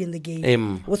was already in the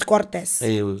game with Cortez.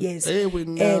 Yes.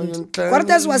 And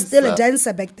Cortez was still a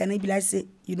dancer back then,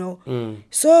 you know.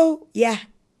 So, yeah.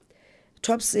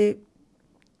 Top say,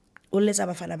 because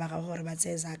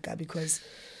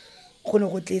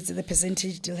the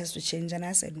percentage deal has to change. And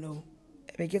I said, no.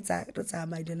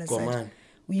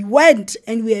 We went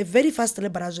and we were very fast. I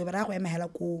think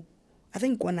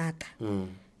Konata.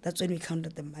 That's when we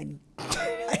counted the money.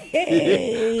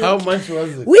 How much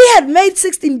was it? We had made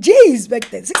 16 G's back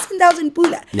then. 16,000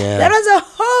 pula. Yeah. That was a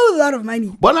whole lot of money.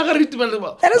 That was it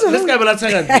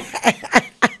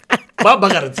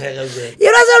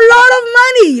was a lot of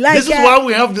money. Like, this is why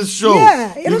we have this show.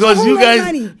 Yeah, because you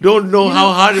guys don't know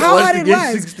how hard it was to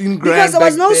get 16 grand. Because there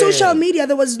was no social media,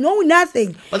 there was no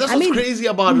nothing. But that's what's crazy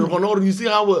about it, Honor. You see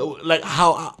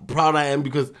how proud I am,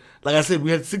 because like I said, we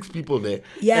had 6 people there.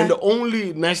 Yeah. And the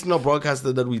only national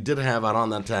broadcaster that we did have around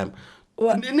that time, it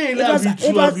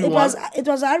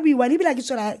was RB1. He be like,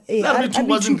 RB2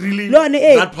 wasn't really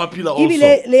that popular also. No,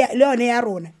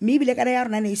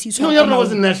 Yarona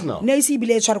wasn't national. Yes. So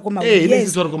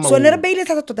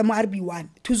RB1.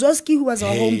 Tuzoski, who was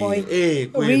our homeboy,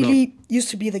 really used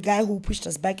to be the guy who pushed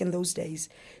us back in those days.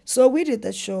 So we did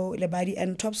that show, Lebadi,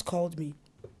 and Tops called me.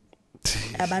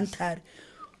 Abantar.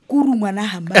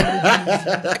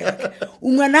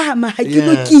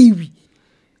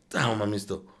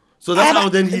 So that's how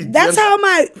then that's how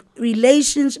my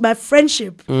relationship, my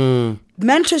friendship,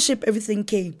 mentorship, everything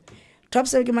came. Top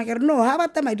said, no, how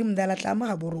about them? I do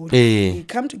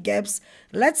come to Gaps,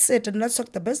 let's sit and let's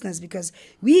talk the business, because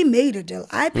we made a deal.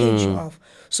 I paid you off.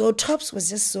 So Tops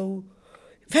was just so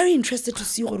very interested to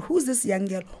see who's this young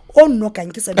girl in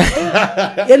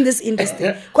this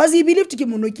industry. Because he believed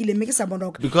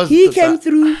because he came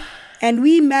through and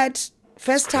we met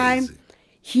first time.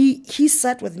 He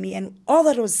sat with me and all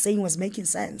that I was saying was making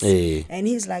sense. And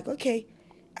he's like, okay,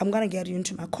 I'm going to get you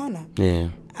into my corner.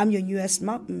 I'm your newest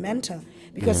mentor.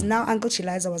 Because now Uncle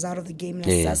Chiliza was out of the game.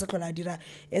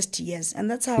 STS. And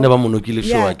that's how... Never monokile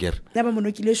show again. Never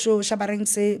monokile show, Shabarang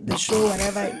say, the show,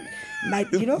 whatever.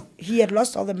 You know, he had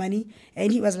lost all the money.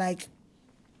 And he was like,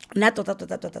 I'm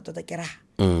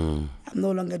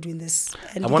no longer doing this.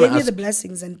 And he gave me the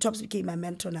blessings, and Tops became my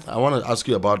mentor now. I want to ask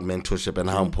you about mentorship and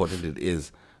how important it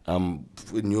is in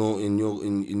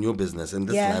your business, in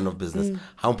this line of business.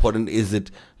 How important is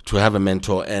it to have a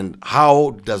mentor, and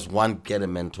how does one get a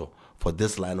mentor for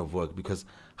this line of work? Because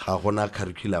a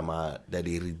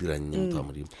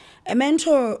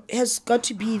mentor has got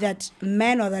to be that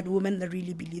man or that woman that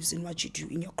really believes in what you do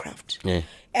in your craft.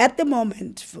 At the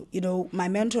moment, you know, my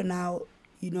mentor now,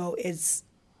 you know, it's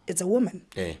a woman.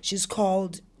 She's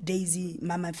called Daisy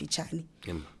Mama Fichani.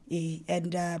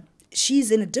 And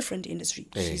she's in a different industry.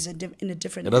 She's in a different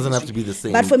industry. It doesn't have to be the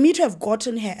same. But for me to have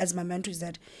gotten her as my mentor is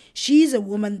that she's a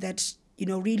woman that, you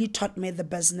know, really taught me the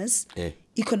business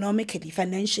economically,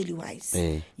 financially wise.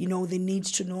 You know, they need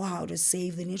to know how to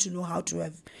save. They need to know how to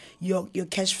have your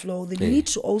cash flow. They need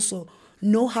to also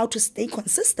know how to stay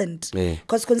consistent.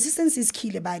 Because consistency is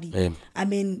key, body. I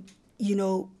mean, you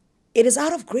know, it is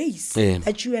out of grace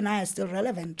that you and I are still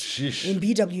relevant in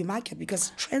BW market,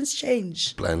 because trends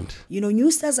change. You know,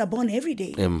 new stars are born every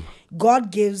day.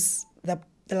 God gives the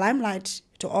limelight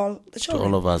to all the children.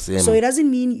 To all of us. So it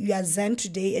doesn't mean you are Zen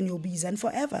today and you'll be Zen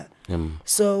forever.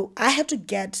 So I had to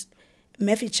get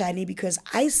Mefi Chani because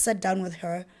I sat down with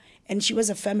her and she was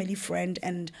a family friend.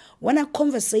 And when I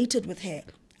conversated with her,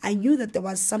 I knew that there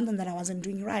was something that I wasn't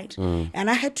doing right. And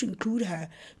I had to include her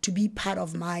to be part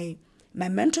of my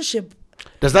mentorship.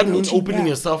 Does that mean opening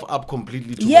yourself up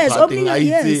completely to yes, opening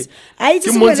yes. I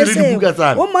just want to say,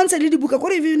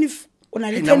 even if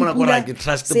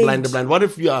trust the blind. What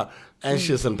if you are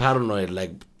anxious and paranoid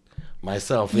like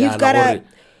myself? You've got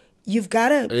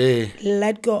to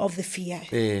let go of the fear.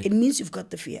 It means you've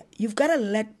got the fear. You've got to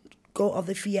let go of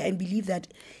the fear and believe that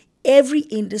every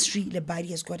industry, the body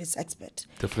has got its expert.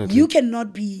 Definitely. You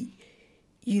cannot be,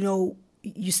 you know,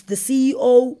 the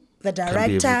CEO, the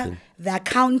director, the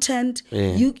accountant.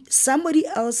 Somebody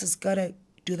else has got to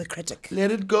do the critic. Let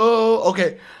it go.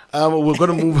 Okay, we're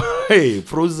gonna move. Hey,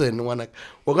 Frozen. We're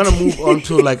gonna move on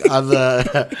to like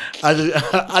other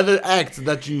acts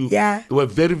that you were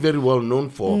very, very well known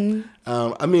for.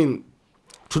 I mean,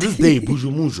 to this day,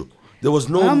 Buju Muju There was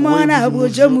no way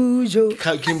Buju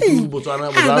came to Botswana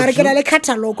without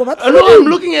you. No, I'm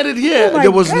looking at it here.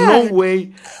 There was no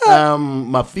way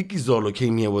Mafiki Zolo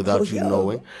came here without you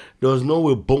knowing. There was no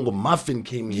way Bongo Muffin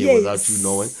came here without you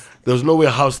knowing. There was no way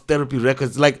House Therapy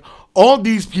Records, like all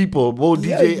these people, Bo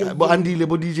DJ, Bo Andile,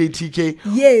 Bo DJ TK.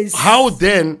 Yes. How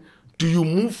then do you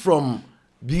move from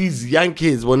these young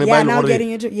kids when now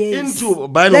getting into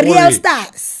the real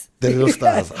stars? The real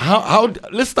stars. How?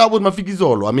 Let's start with Mafiki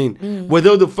Zolo. I mean, were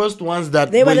they the first ones that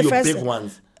they were the your first big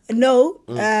ones? No,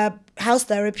 House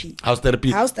Therapy. House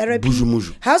Therapy.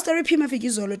 Buju. House Therapy, Mafiki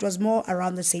Zolo. It was more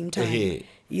around the same time.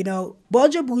 You know,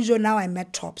 Bojo Bujo. Now I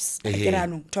met Tops.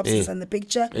 Tops is on the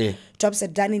picture. Tops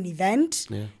had done an event.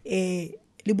 The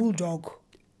Bulldog.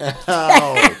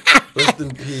 Rest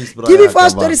in peace, bro. Give me 4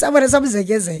 stories.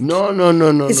 Something.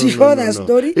 No. Is before that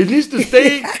story? It needs to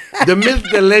stay the myth,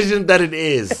 the legend that it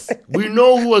is. We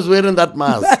know who was wearing that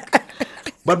mask.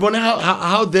 But Bonnie,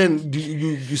 how then do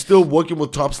you still working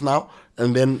with Tops now?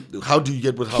 And then how do you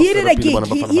get with House Therapy?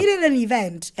 He did an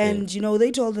event, and you know they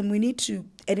told him we need to,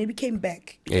 and it became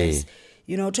back. Because,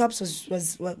 you know, Tops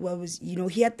was you know,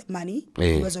 he had the money.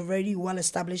 He was already well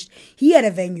established. He had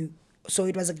a venue. So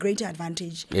it was a greater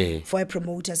advantage for a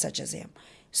promoter such as him.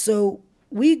 So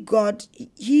he got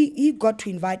to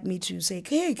invite me to say,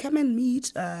 hey, come and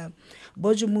meet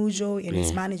Bojo Mujo and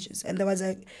his managers. And there was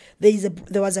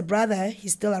a brother,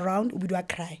 he's still around, Ubidwa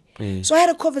Cry. So I had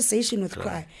a conversation with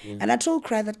Cry. And I told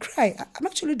Cry that, Cry, I'm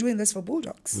actually doing this for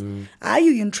Bulldogs. Are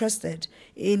you interested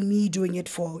in me doing it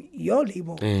for your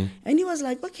label? And he was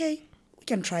like, okay, we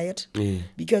can try it.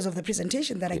 Because of the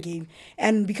presentation that I gave.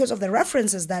 And because of the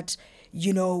references that,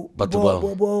 you know,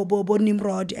 Bo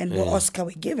Nimrod and Bo Oscar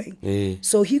were giving.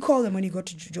 So he called them when he got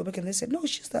to Joburg and they said, no,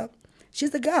 she's the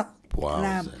girl. Wow.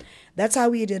 And, that's how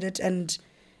we did it. And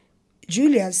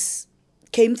Julius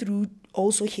came through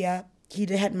also here. He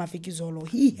had Mafiki Zolo.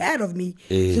 He heard of me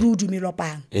through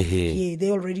Dumilopang. They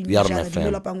already knew each other.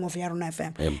 Dumilopang of Yarona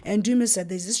FM. And Dumi said,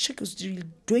 there's this chick who's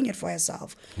doing it for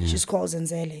herself. She's called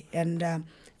Zenzele. And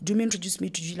Dumi introduced me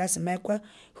to Julius Mekwa,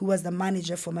 who was the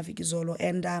manager for Mafiki Zolo.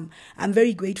 And I'm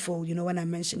very grateful, you know, when I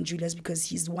mentioned Julius, because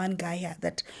he's one guy here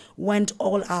that went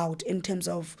all out in terms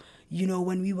of, you know,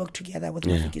 when we worked together with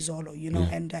Mafiki Zolo, you know,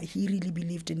 and he really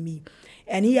believed in me.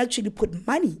 And he actually put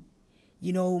money,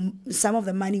 you know, some of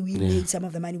the money we made, some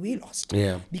of the money we lost.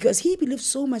 Because he believed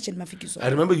so much in Mafiki Zolo. I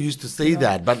remember you used to say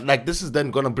that, but like this is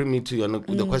then going to bring me to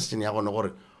the question.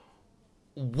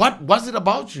 What was it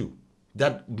about you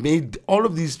that made all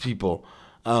of these people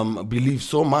believe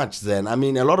so much then? I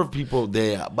mean, a lot of people,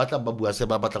 they're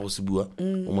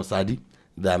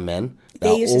that man, they're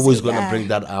always going to bring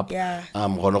that up.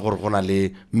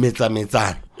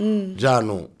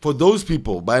 For those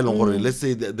people, let's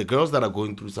say the girls that are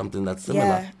going through something that's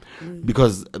similar,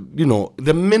 because, you know,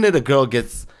 the minute a girl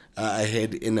gets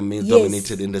ahead in a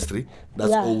male-dominated industry,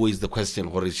 that's always the question,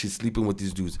 or is she sleeping with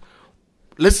these dudes?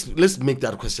 Let's make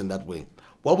that question that way.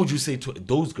 What would you say to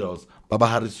those girls, Baba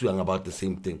Harisuang, about the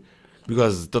same thing?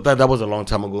 Because that was a long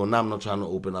time ago. Now I'm not trying to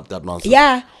open up that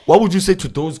nonsense. What would you say to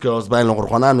those girls? They're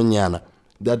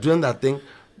doing that thing,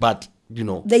 but you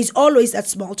know, there's always that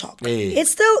small talk.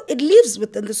 It lives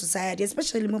within the society,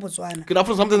 especially in Botswana.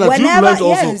 Something that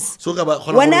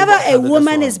whenever a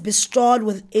woman is bestowed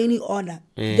with any honor,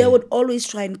 they would always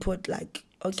try and put like,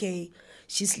 okay,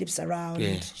 she sleeps around.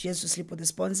 She has to sleep with the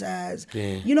sponsors.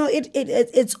 You know,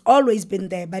 it's always been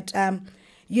there. But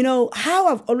you know how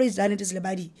I've always done it is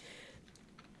Lebadi.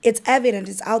 It's evident,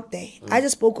 it's out there. I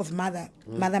just spoke of Mother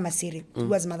Masiri, who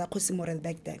was Mother Kosimore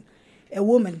back then. A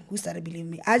woman who started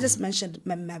believing me. I just mentioned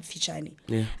Mama Fichani.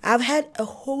 I've had a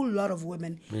whole lot of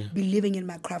women believing in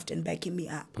my craft and backing me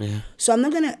up. So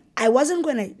I wasn't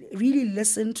gonna really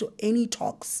listen to any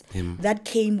talks that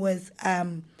came with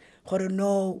I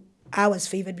was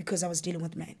favored because I was dealing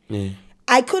with men.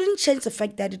 I couldn't change the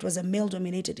fact that it was a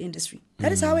male-dominated industry.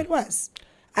 That is how it was.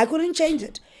 I couldn't change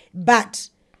it. But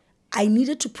I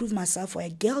needed to prove myself for a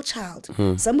girl child.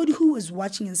 Somebody who was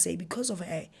watching and say, because of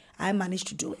her, I managed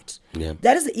to do it.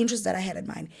 That is the interest that I had in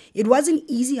mind. It wasn't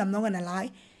easy, I'm not going to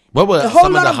lie. What were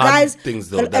some of the hard things,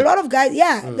 though? A lot of guys,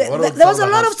 there was a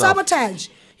lot of sabotage.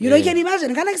 You know, you can imagine.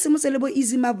 You know,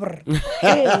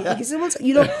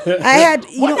 I had,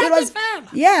 you know,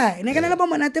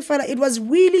 it was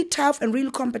really tough and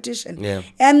real competition.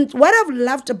 And what I've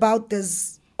loved about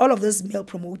all of these male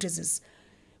promoters is,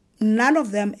 none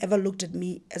of them ever looked at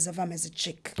me as if I'm as a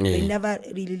chick. They never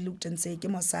really looked and said,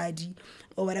 Sadi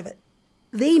or whatever.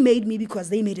 They made me because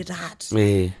they made it hard.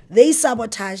 They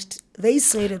sabotaged. They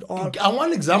said it all. I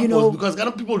want examples, you know, because kind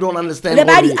of people don't understand.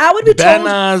 I would be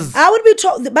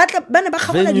told.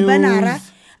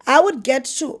 I would get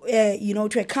to,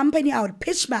 to a company, I would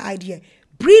pitch my idea,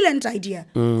 brilliant idea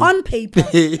on paper,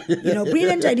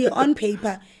 brilliant idea on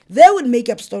paper. They would make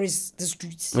up stories, the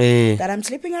streets, that I'm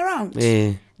sleeping around,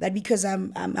 that because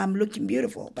I'm looking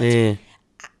beautiful. But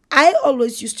I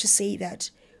always used to say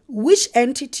that which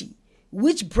entity,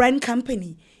 which brand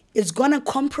company is going to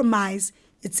compromise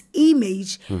its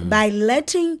image by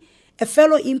letting a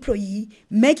fellow employee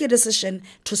make a decision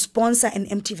to sponsor an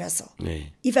empty vessel.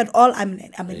 If at all I'm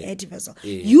an empty vessel.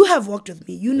 You have worked with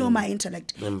me. You know my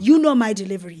intellect. You know my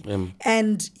delivery.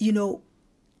 And,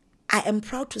 I am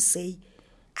proud to say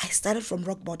I started from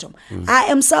rock bottom. I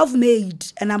am self-made,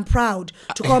 and I'm proud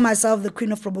to call myself the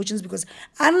queen of promotions, because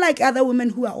unlike other women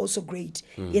who are also great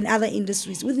in other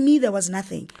industries, with me there was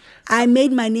nothing. I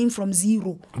made my name from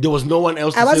zero. There was no one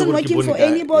else. I wasn't working for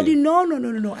anybody.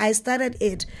 No. I started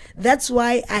it. That's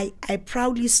why I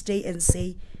proudly stay and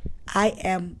say I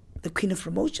am the queen of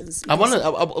promotions. I want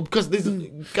to, because this,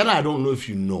 I don't know if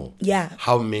you know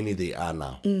how many they are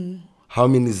now. How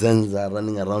many Zens are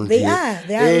running around here?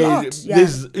 They are a lot.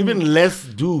 There's even less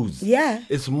dudes.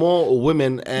 It's more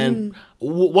women. And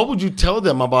what would you tell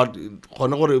them about,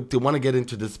 if they want to get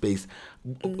into this space?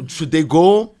 Should they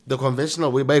go the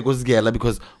conventional way by Gosgela,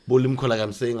 because Bolimko, like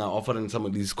I'm saying, are offering some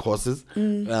of these courses?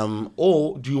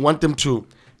 Or do you want them to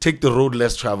take the road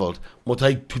less traveled?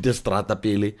 Motai to the strata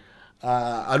pele,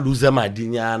 aluza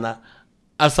madinyana,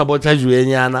 asabotage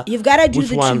yuenyana. You've got to do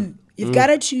the two. You've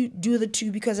got to do the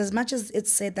two, because as much as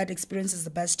it's said that experience is the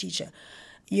best teacher,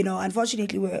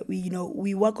 unfortunately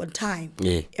we work on time.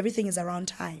 Everything is around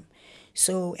time.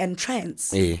 So, and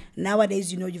trends.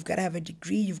 Nowadays, you've got to have a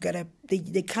degree. You've got to,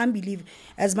 they can't believe,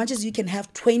 as much as you can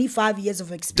have 25 years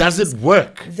of experience. Does it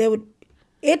work?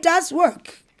 It does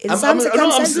work.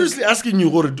 I'm seriously asking you,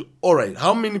 all right,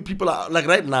 how many people are, like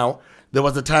right now, there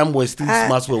was a time where street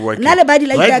smarts were working. Not a body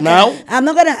like right that. Now, I'm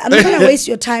not gonna waste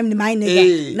your time, my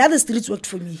nigga. Now the streets worked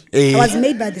for me. I was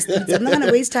made by the streets. I'm not gonna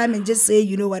waste time and just say,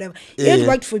 whatever. It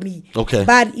worked for me. Okay.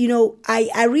 But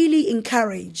I really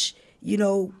encourage,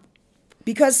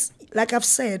 because like I've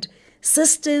said,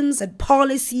 systems and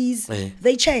policies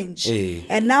they change.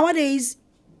 And nowadays,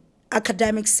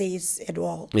 academics says it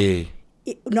all.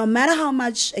 No matter how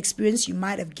much experience you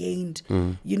might have gained,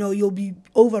 you'll be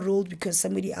overruled because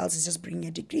somebody else is just bringing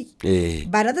a degree.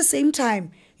 But at the same time,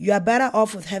 you are better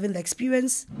off with having the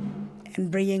experience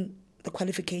and bringing the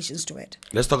qualifications to it.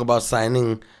 Let's talk about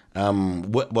signing.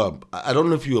 Well, I don't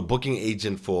know if you're a booking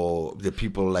agent for the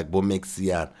people like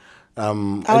Bomexi. I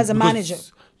was a manager.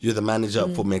 You're the manager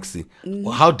for Mexi.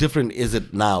 Well, how different is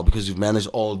it now, because you've managed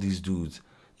all these dudes?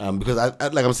 Because I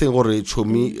like I'm saying already, show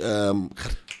me.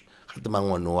 South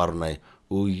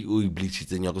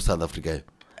Africa.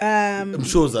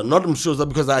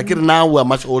 Because I get now we're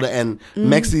much older, and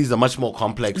Maxi is a much more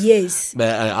complex artist.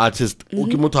 You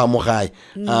did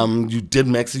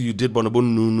Maxi, you did Bonobo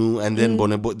Nunu, and then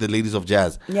Bonobo, the Ladies of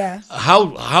Jazz.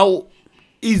 How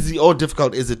easy or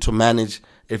difficult is it to manage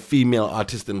a female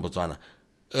artist in Botswana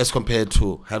as compared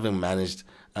to having managed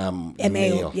a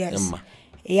male?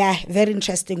 Yeah, very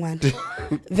interesting one.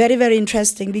 Very, very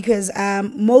interesting, because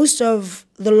most of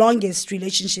the longest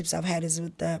relationships I've had is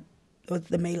with the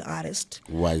male artist.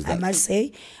 Why is that? I must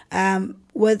say.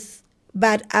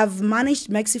 But I've managed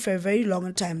Maxi for a very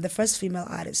long time, the first female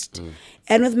artist.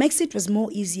 And with Maxi it was more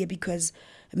easier because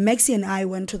Maxi and I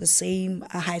went to the same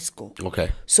high school.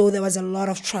 Okay. So there was a lot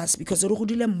of trust because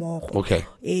okay.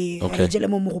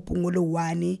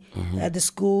 At the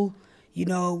school,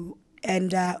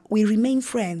 and we remain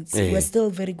friends. We're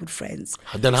still very good friends.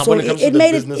 Then how, so when it comes to the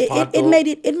business part, it made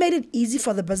it easy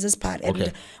for the business part.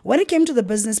 And when it came to the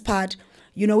business part,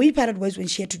 we parted ways when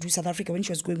she had to do South Africa, when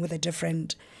she was going with a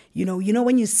different,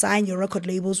 when you sign your record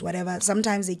labels, whatever,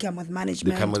 sometimes they come with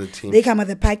management. They come with a team. They come with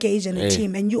a package and a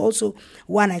team, and you also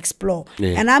want to explore.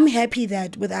 And I'm happy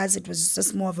that with us, it was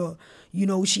just more of a,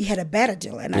 she had a better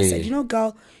deal. And I said,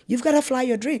 girl, you've got to fly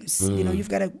your dreams. You've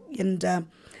got to, and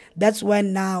that's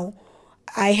when now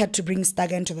I had to bring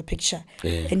Staga into the picture.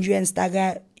 And you and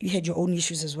Staga, you had your own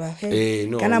issues as well.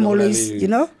 I'm always,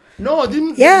 No,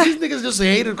 these niggas just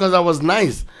hated because I was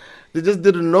nice. They just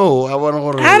didn't know. I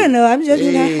don't know. I'm just,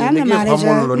 I'm the manager.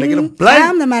 I'm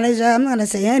the manager. I'm not going to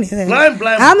say anything. I'm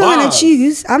not going to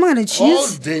choose. I'm going to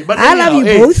choose. I love you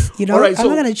both. All right, I'm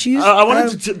not going to choose. I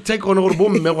wanted to take on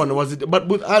was it? But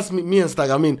with us, me and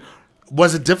Staga, I mean,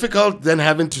 was it difficult then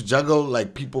having to juggle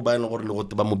like people buying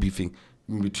beefing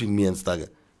between me and Staga?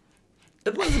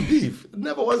 It wasn't beef. It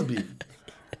never was beef.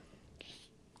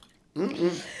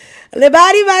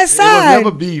 Lebadi, my son. It was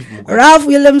never beef. Ralph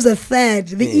Williams III,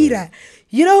 the eater.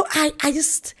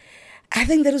 I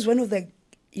think that is one of the,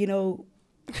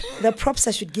 the props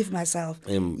I should give myself.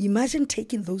 Imagine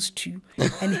taking those two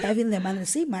and having them under the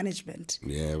same management.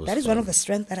 Yeah, that is one of the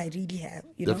strengths that I really have.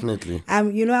 You know? Definitely.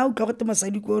 You know, I'll go to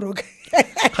Masadi Korok.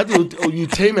 You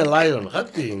tame a lion.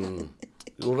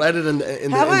 You write it in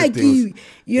the things.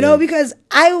 You know, because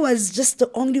I was just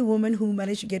the only woman who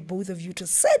managed to get both of you to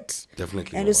sit.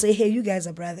 Definitely. And to say, hey, you guys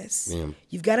are brothers. Yeah.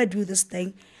 You've got to do this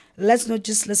thing. Let's not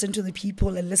just listen to the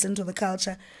people and listen to the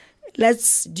culture.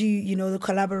 Let's do, you know, the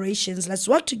collaborations. Let's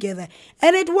work together.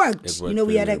 And it worked. You know,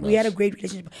 we had a great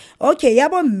relationship. Okay,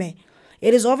 yabomme.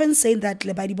 It is often said that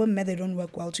lebadibomme, they don't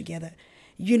work well together.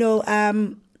 You know,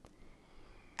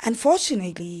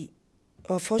 unfortunately,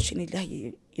 or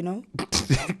fortunately, you know.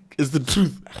 It's the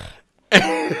truth.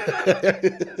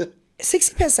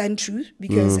 60% truth,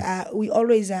 because we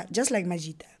always are just like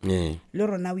Majita. Yeah.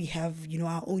 Later now we have, you know,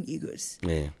 our own egos.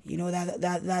 Yeah. You know,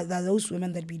 that those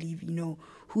women that believe, you know,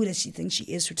 who does she think she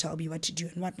is to tell me what to do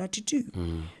and what not to do?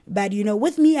 But you know,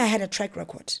 with me, I had a track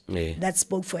record that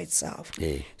spoke for itself.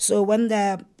 Yeah. So when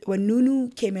Nunu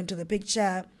came into the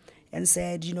picture and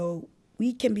said, you know,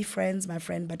 we can be friends, my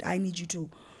friend, but I need you to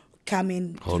come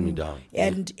in, hold me down,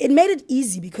 and it made it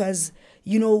easy because,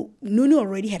 you know, Nunu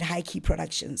already had High Key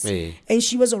Productions, and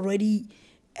she was already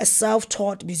a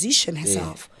self-taught musician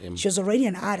herself. She was already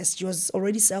an artist. She was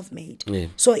already self-made.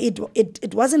 So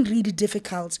it wasn't really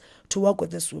difficult to work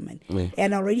with this woman.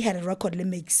 And I already had a record,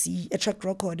 a track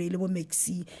record,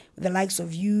 the likes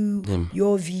of you,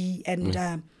 Your V,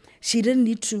 and she didn't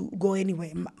need to go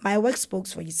anywhere. My work spoke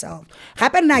for itself. No. I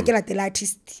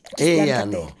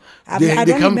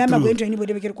don't remember going to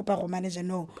anybody manager.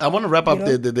 No. I want to wrap up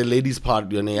the ladies part,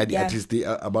 the artist,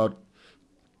 about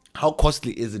how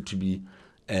costly is it to be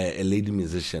a lady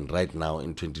musician right now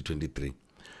in 2023?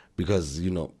 Because, you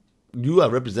know, you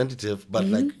are representative, but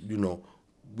like, you know,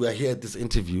 we are here at this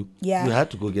interview. Yeah. You had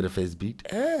to go get a face beat.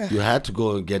 You had to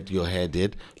go get your hair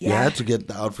did. You had to get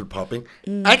the outfit popping.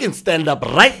 I can stand up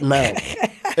right now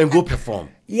and go perform.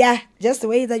 Yeah, just the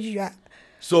way that you are.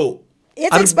 So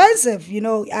it's expensive, you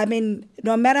know. I mean,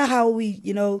 no matter how we,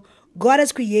 you know, God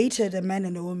has created a man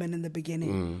and a woman in the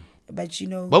beginning. But you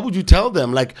know, what would you tell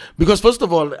them? Like, because first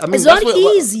of all, I mean, it's not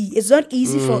easy. It's not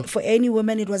easy for any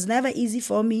woman. It was never easy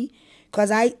for me. Because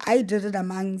I did it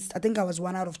amongst, I think I was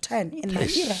 1 out of 10 in my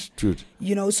era. Dude.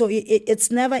 You know, so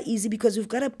it's never easy because we've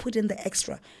got to put in the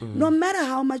extra. No matter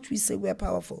how much we say we're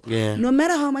powerful, no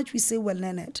matter how much we say we're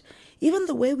learned, even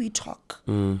the way we talk,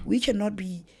 we cannot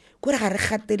be, even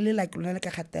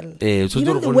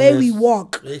the way we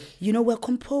walk, you know, we're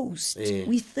composed.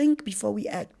 We think before we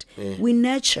act. We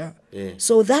nurture.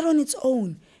 So that on its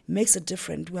own makes it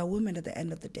different. We're women at the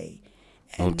end of the day.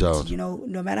 And, no doubt. You know,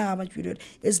 no matter how much we do it,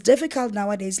 it's difficult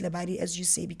nowadays, Lebadi, as you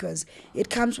say, because it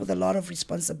comes with a lot of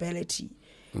responsibility.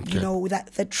 Okay. You know,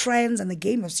 that the trends and the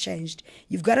game has changed.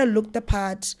 You've got to look the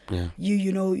part.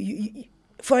 You know,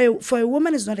 for a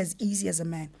woman, it's not as easy as a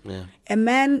man. A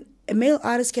male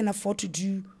artist can afford to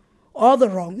do all the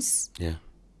wrongs.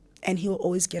 And he'll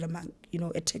always get a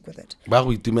tick with it. Yes.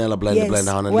 When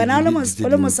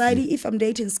if I'm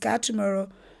dating Scar tomorrow,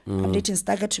 I'm dating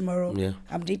Stagger tomorrow.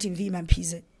 I'm dating V Man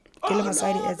Pise. There's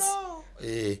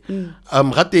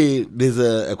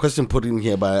a question put in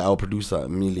here by our producer,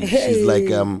 Millie. She's like,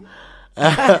 no,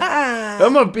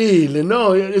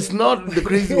 it's not the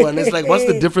crazy one. It's like, what's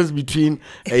the difference between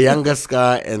a younger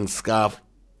Scar and Scarf?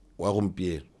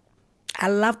 I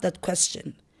love that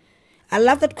question. I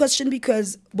love that question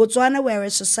because Botswana, we're a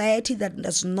society that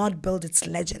does not build its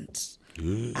legends.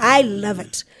 I love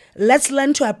it. Let's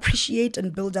learn to appreciate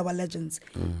and build our legends.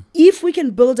 If we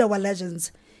can build our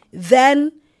legends,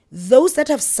 then those that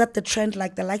have set the trend,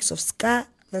 like the likes of Scar,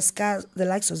 the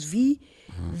likes of V,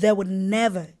 they would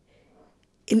never,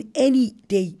 in any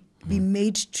day, be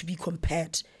made to be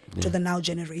compared to the now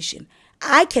generation.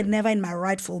 I can never, in my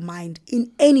rightful mind,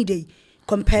 in any day,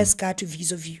 compare Scar to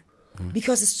Veezo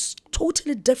because it's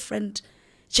totally different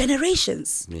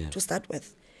generations to start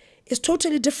with. It's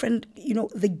totally different, you know,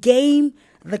 the game,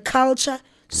 the culture,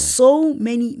 so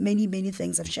many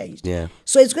things have changed.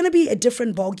 So it's going to be a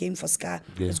different ball game for Scar.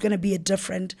 It's going to be a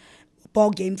different ball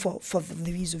game for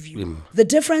the Veezo. The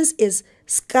difference is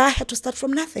Scar had to start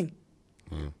from nothing.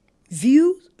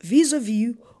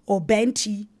 Veezo or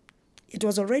BanT, it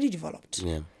was already developed.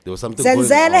 There was something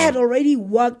Zenzele had already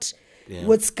worked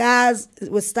with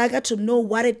Stagger to know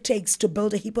what it takes to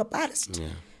build a hip-hop artist.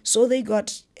 So they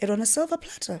got it on a silver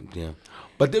platter.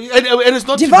 But and it's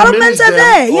not developments to are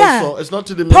there. Also. It's not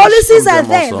to diminish policies are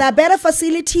there. Also. There are better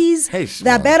facilities.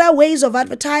 There are better ways of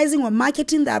advertising or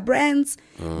marketing their brands.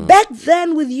 Back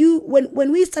then, with you,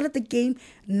 when we started the game,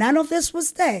 none of this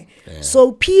was there.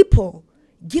 So people,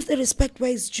 give the respect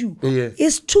where it's due. Yeah.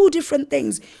 It's two different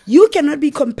things. You cannot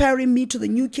be comparing me to the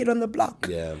new kid on the block.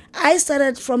 Yeah. I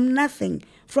started from nothing,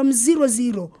 from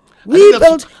 0-0. I We think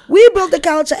that's- built the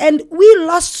culture, and we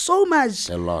lost so much.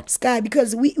 A lot. Sky,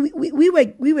 because we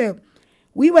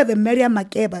were the Miriam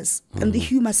Makebas and the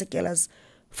Hugh Masekelas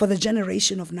for the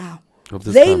generation of now. Of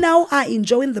this They time. now are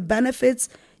enjoying the benefits.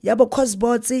 Yabo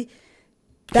Kosbotsi,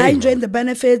 they're Hey, enjoying man. the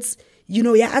benefits. You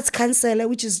know, arts counselor,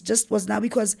 which is just was now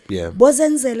because Yeah.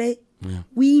 Zenzele,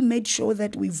 we made sure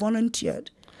that we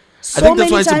volunteered. So think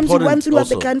that's why many it's times we important went throughout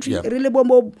the also, country. yeah. Really,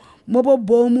 mobo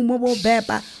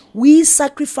bepa. We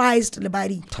sacrificed the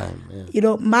body. Time, yeah. You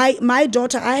know, my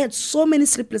daughter, I had so many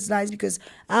sleepless nights because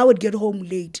I would get home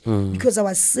late because I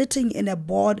was sitting in a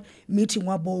board meeting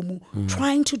wabomu,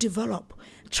 trying to develop,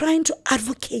 trying to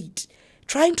advocate,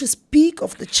 trying to speak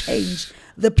of the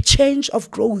change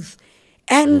of growth.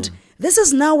 And this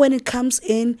is now when it comes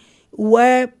in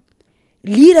where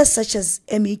leaders such as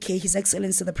MEK, His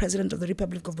Excellency, the President of the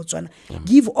Republic of Botswana,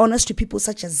 give honors to people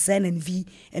such as Zen and V,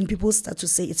 and people start to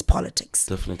say it's politics.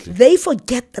 Definitely. They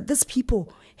forget that these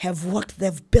people have worked,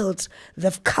 they've built,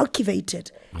 they've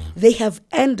cultivated, they have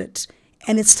ended.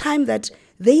 And it's time that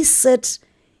they sit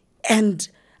and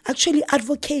actually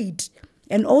advocate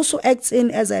and also act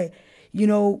in as as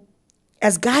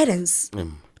guidance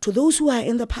to those who are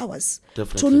in the powers.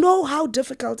 Definitely. To know how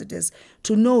difficult it is,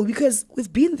 to know, because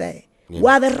we've been there.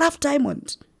 We're the rough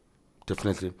diamond.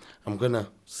 Definitely. I'm going to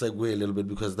segue a little bit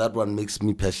because that one makes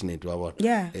me passionate.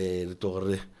 Yeah.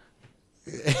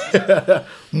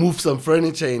 Move some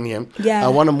furniture in here. Yeah. I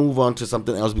want to move on to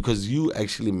something else because you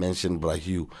actually mentioned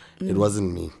Hugh. It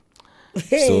wasn't me.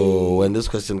 Hey. So when this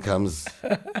question comes,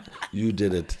 you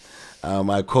did it.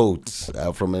 I quote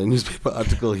from a newspaper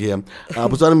article here.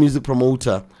 Botswana music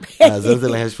promoter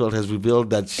Zenzele Hirschfeld has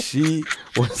revealed that she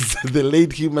was the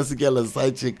late Hugh Masekela's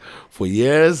side chick for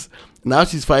years. Now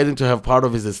she's fighting to have part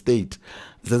of his estate.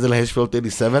 Zenzele Hirschfeld,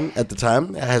 37 at the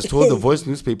time, has told the Voice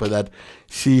newspaper that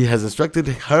she has instructed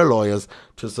her lawyers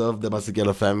to serve the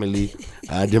Masekela family,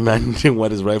 demanding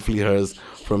what is rightfully hers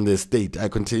from the estate. I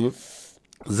continue.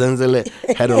 Zenzele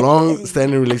had a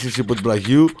long-standing relationship with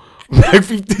Hugh. Like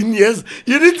 15 years.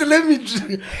 You need to let me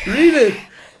read it.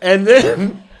 And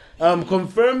then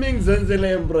confirming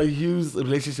Zenzele and Hugh's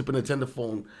relationship in a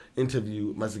telephone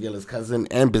interview, Masekela's cousin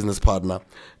and business partner,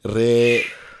 Re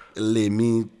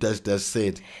Lemi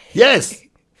said, yes,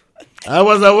 I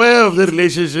was aware of the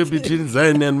relationship between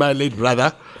Zen and my late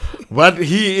brother, but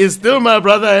he is still my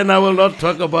brother and I will not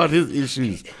talk about his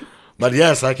issues. But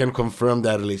yes, I can confirm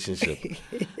that relationship.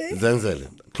 Zenzele,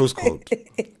 close quote.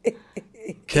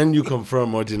 Can you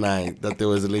confirm or deny that there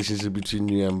was a relationship between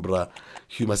you and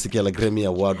Hugh Masekela, Grammy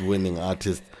Award-winning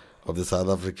artist of the South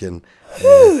African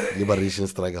liberation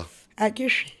struggle? Oh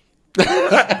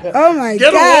my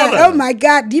God! Oh my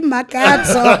God! Di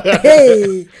makatso.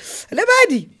 Hey,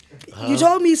 Lebadi, you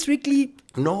told me strictly.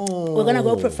 No, we're gonna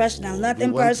go professional,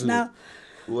 nothing personal.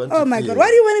 Oh my God! Why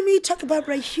do you want me to talk about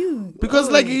Hugh? Because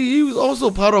he was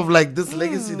also part of this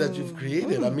legacy that you've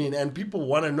created. I mean, and people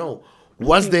want to know.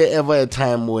 Was there ever a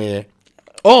time where,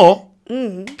 let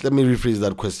me rephrase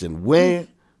that question, were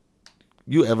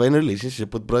you ever in a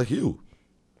relationship with Hugh?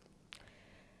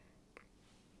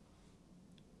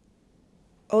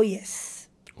 Oh, yes.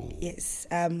 Yes.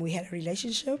 We had a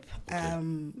relationship.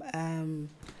 Okay.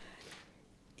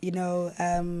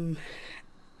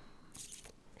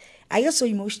 I got so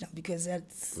emotional because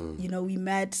that's, we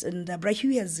met, and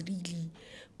Hugh has really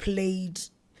played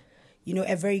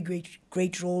a very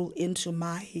great role into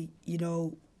my,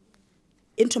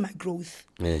 into my growth.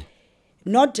 Yeah.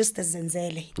 Not just as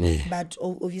Zenzele, but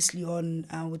obviously on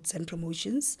with Zen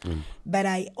Promotions. But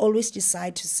I always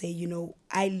decide to say,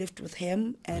 I lived with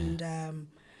him, and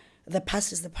the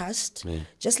past is the past.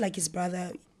 Just like his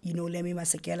brother, Lemi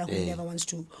Masekela, who never wants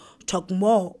to talk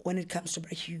more when it comes to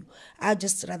Hugh. I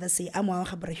just rather say, I'm Hugh.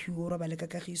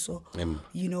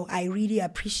 I really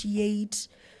appreciate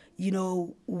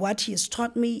what he has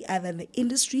taught me other than the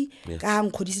industry, the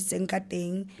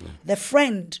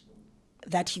friend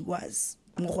that he was,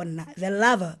 the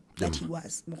lover that he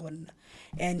was,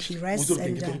 and he rests. No, I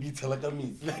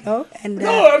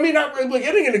mean, we're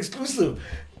getting an exclusive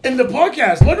in the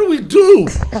podcast. What do we do?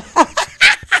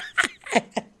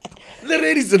 The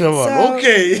ladies in the one,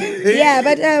 okay. Yeah,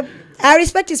 but I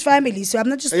respect his family, so I'm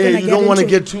not just going to get into... You don't want to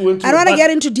get too into... I don't want to get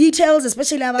into details,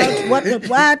 especially about what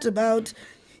about...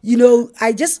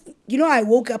 I just, I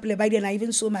woke up Lebadi and I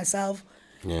even saw myself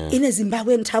in a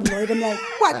Zimbabwean tabloid. I'm like,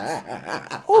 what?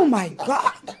 Oh my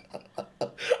God.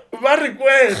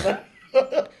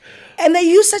 And they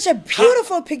use such a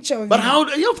beautiful picture of But you. how?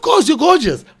 Yeah, of course, you're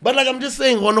gorgeous. But like, I'm just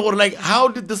saying, like, how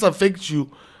did this affect you?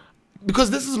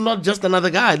 Because this is not just another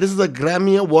guy. This is a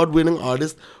Grammy award-winning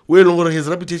artist. Where his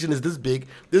reputation is this big.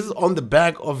 This is on the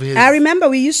back of his. I remember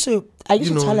I used to tell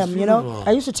him,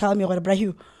 I used to tell him,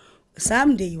 Hugh,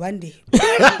 someday, one day,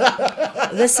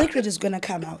 the secret is going to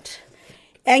come out.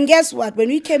 And guess what? When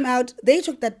we came out, they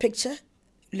took that picture,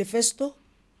 Lefesto,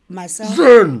 myself,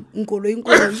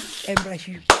 Nkolo, and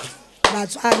Hugh.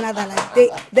 That's another,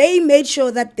 like, they made sure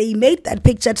that they made that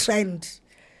picture trend.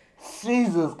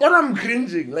 Jesus, God, I'm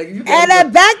cringing. Like, you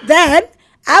and back then,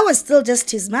 I was still just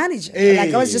his manager. Hey.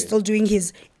 Like, I was just still doing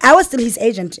I was still his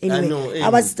agent anyway. I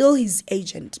was still his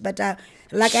agent. But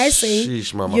like I say,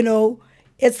 Sheesh,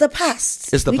 it's the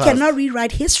past. We cannot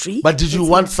rewrite history. But did you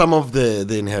want some of the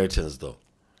inheritance, though?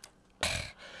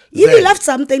 You left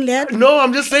something there. No,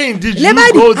 I'm just saying, did you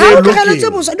go there looking?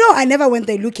 No, I never went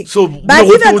there looking. So, but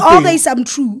even all this, I'm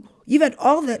true. Even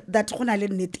all that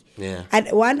yeah.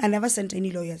 And one, I never sent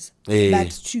any lawyers. But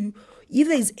two, if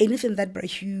there is anything that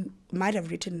Hugh might have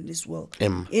written in this world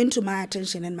into my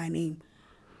attention and my name,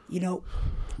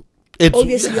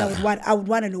 obviously I would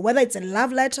want to know whether it's a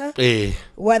love letter,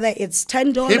 whether it's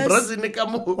 $10,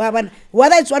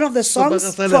 whether it's one of the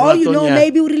songs. For all you know,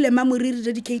 maybe Uri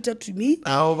dedicated to me.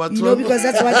 Because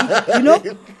that's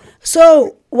what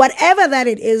So whatever that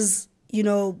it is.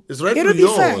 It's rightfully it'll be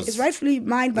yours. fair. It's rightfully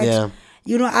mine, but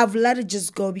I've let it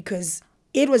just go because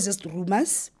it was just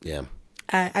rumors. Yeah.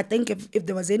 I think if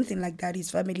there was anything like that,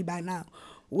 his family by now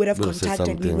would have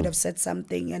contacted me, would have said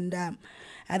something, and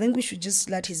I think we should just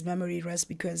let his memory rest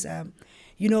because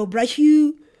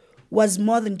Hugh was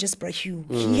more than just Hugh.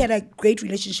 He had a great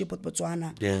relationship with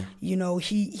Botswana. Yeah.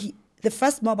 He the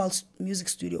first mobile music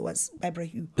studio was by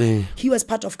Hugh. He was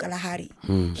part of Kalahari.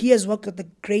 He has worked with the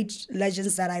great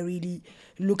legends that I really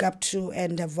look up to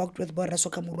and have worked with both the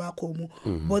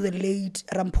late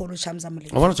Rampolo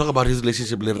Shamzamale. I want to talk about his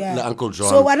relationship with Uncle John.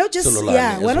 So we're not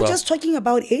just talking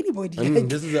about anybody. I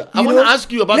want to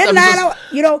ask you about that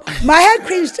because, my head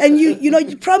cringed and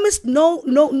you promised no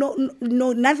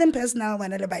nothing personal.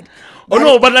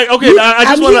 But like, okay, I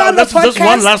just want to, that's just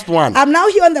one last one. I'm now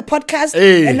here on the podcast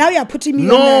and now you're putting me on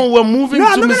No, we're moving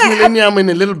to Miss Millennium in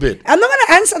a little bit. I'm not going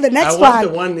to answer the next one. I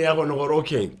want the one,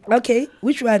 okay. Okay,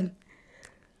 which one?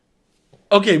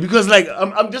 Okay, because like,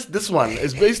 I'm just, this one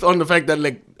is based on the fact that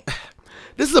like,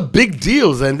 this is a big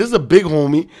deal, Zen. This is a big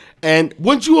homie. And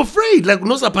weren't you afraid? Like,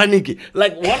 no paniki.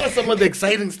 Like, what are some of the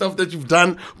exciting stuff that you've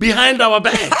done behind our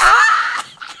backs?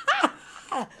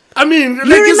 I mean, like,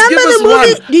 you remember the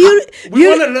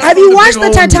movie? Have you watched the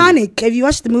Titanic? Have you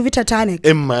watched the movie Titanic?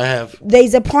 I have.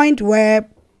 There's a point where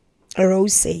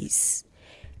Rose says,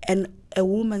 and a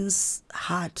woman's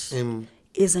heart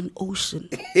is an ocean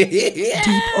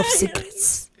deep of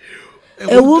secrets.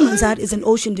 A woman's heart is an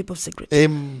ocean deep of secrets.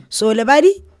 So,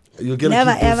 everybody,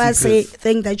 never ever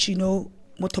think that you know.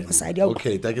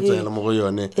 Okay, thank you.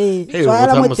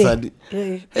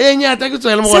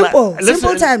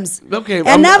 Simple times. Okay,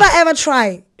 and never ever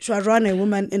try to run a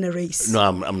woman in a race. No,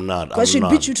 I'm not. Because she'd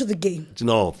beat you to the game.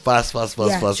 No, fast.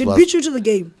 She'd beat you to the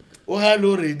game. Oh,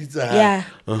 hello, ready. Yeah.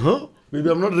 Maybe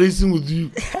I'm not racing with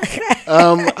you.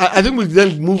 I think we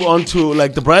then move on to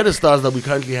like the brighter stars that we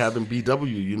currently have in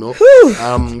BW.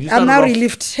 I'm now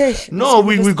relieved. Hey, no,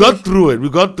 we got through it.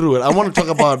 I want to talk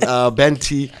about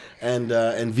BanT and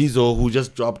Veezo, who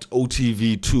just dropped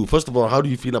OTV 2. First of all, how do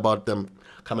you feel about them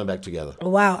coming back together?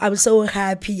 Wow, I'm so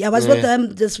happy. I was with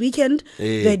them this weekend.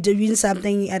 They're doing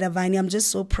something at Avani. I'm just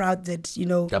so proud that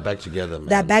they're back together, man.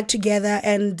 They're back together,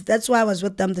 and that's why I was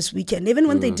with them this weekend. Even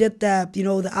when they did the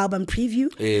album preview,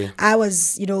 I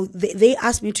was they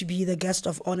asked me to be the guest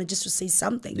of honor just to say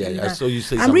something. I saw you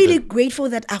say I'm something. really grateful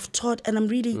that I've taught, and I'm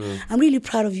really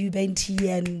proud of you, BanT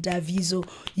and Veezo.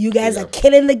 You guys are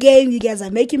killing the game. You guys are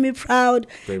making me proud.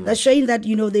 They're showing that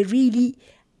they really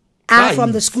are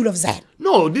from the school of Zen.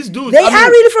 No, these dudes. They are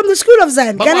really from the school of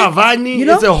Zen.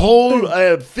 It's a whole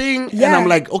thing. Yeah. And I'm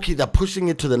like, okay, they're pushing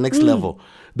it to the next level.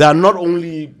 They're not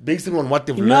only basing on what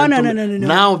they've learned. No.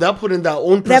 Now they're putting their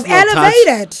own personal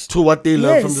touch to what they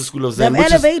learned from the school of Zen.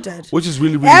 Which is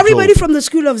really, really everybody from the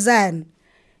school of Zen.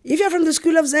 If you're from the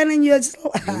school of Zen and you're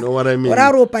you know what I mean?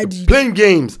 Playing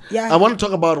games. Yeah. I want to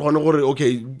talk about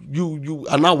okay, you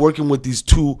are now working with these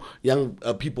two young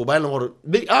people.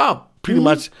 They are pretty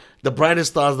much the brightest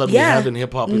stars that we have in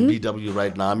hip hop in BW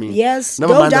right now. I mean,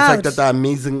 never mind the fact that they're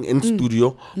amazing in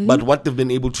studio, but what they've been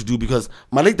able to do, because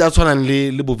Malik Batswana and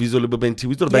Libo Veezo, Libo BanT,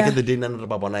 we thought back in the day,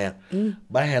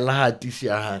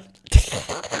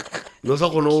 No sa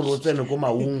go no rotsene go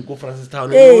maung go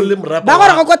Francistown.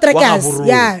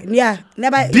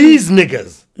 These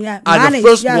niggas are the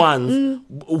first ones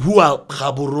who are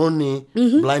Gaborone,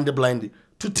 blind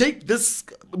to take this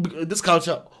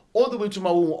culture all the way to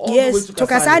Maung, all the way to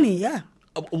Kasani. Yeah.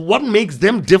 What makes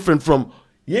them different from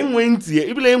yeah.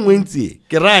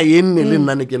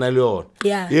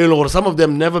 Some of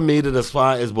them never made it as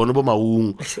far as Bonobo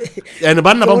Maung. And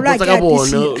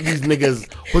these niggas.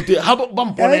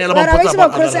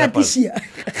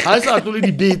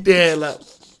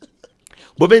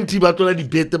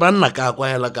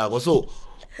 So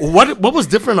what was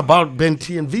different about BanT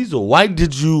and Veezo? Why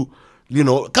did you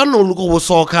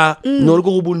soccer,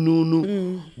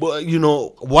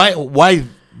 why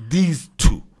these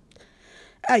two?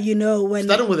 When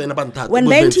starting with when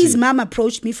BanT's mom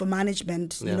approached me for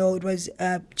management, it was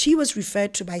she was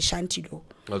referred to by Shantilo.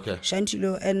 Okay.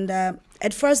 Shantilo, and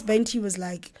at first BanT was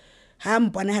like,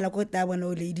 "Ham lady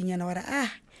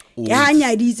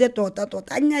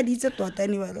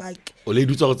anyway, like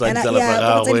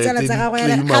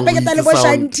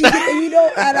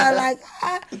she's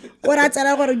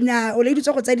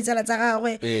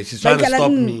trying to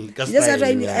stop me.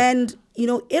 And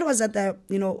it was at the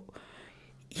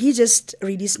he just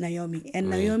released Naomi, and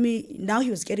Naomi, now he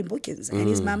was getting bookings, and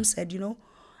his mom said,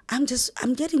 I'm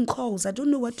getting calls, I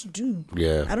don't know what to do.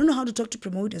 I don't know how to talk to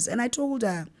promoters. And I told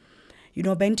her,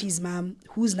 BanT's mom,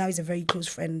 who's now is a very close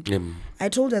friend, I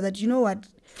told her that,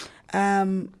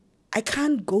 I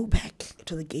can't go back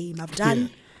to the game. I've done,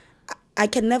 I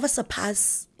can never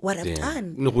surpass what I've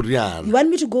done. You want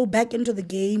me to go back into the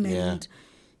game and,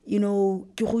 the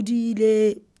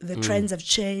trends have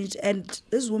changed. And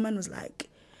this woman was like,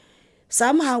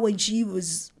 somehow when she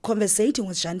was conversating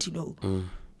with Shantilo,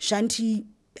 Shanti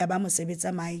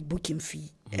abamosebetsa my booking fee,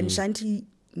 and Shanti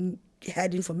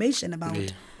had information about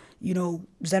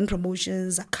Zen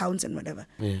promotions, accounts, and whatever.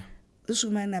 This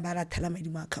woman about tell my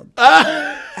account,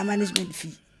 a management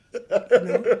fee.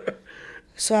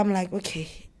 So I'm like, okay.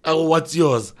 What's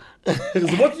yours?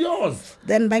 What's yours?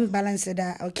 Then bank balance said,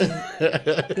 okay,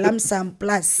 lump sum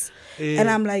plus, and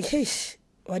I'm like, hey,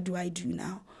 what do I do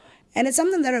now? And it's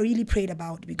something that I really prayed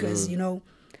about because,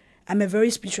 I'm a very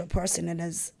spiritual person. And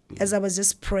as I was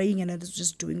just praying and I was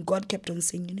just doing, God kept on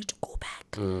saying, you need to go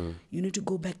back. You need to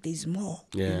go back. There's more.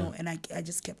 And I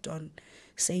just kept on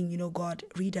saying, God,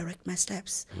 redirect my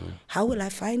steps. How will I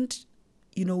find,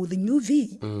 the new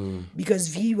V? Because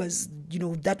V was,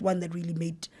 that one that really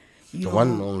made, the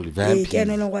one only VAMP.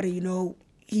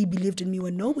 He believed in me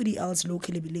when nobody else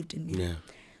locally believed in me.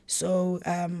 So,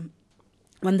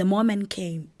 when the moment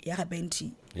came,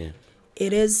 BanT,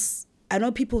 it is, I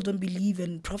know people don't believe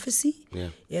in prophecy.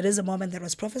 It is a moment that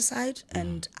was prophesied,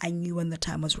 and I knew when the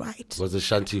time was right. Was it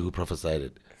Shanti who prophesied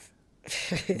it?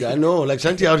 I know, like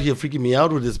Shanti out here freaking me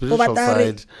out with his spiritual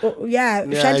side.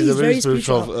 Shanti is very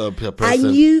spiritual.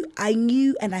 Person. I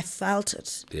knew, and I felt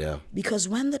it. Because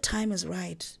when the time is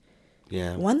right,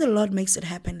 when the Lord makes it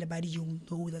happen, you'll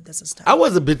know that there's a start. I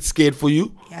was a bit scared for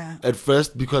you at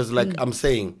first because, like I'm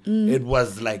saying, it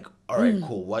was like, all right,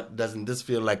 cool. What doesn't this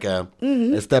feel like a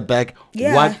step back?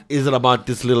 What is it about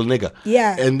this little nigga?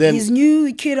 And then he's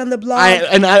new kid on the block.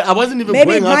 I wasn't even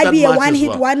maybe going it out might that be a much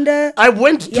one-hit wonder. I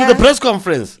went to the press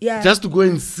conference just to go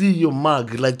and see your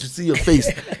mug, like to see your face.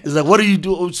 It's like, what do you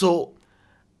do? So,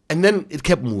 and then it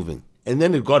kept moving, and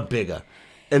then it got bigger.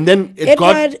 And then it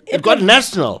got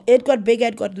national. It got bigger,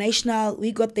 it got national.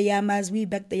 We got the Yamas, we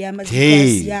backed the Yamas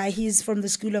because he's from the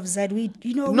school of Z.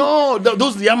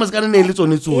 Those Yamas got an elite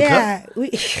on its own.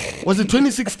 Was it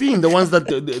 2016? The ones that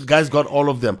the guys got all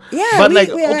of them.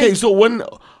 So when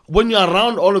you're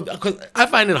around all of, because I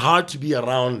find it hard to be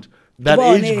around that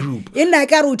age group.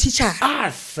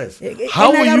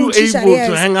 How were you able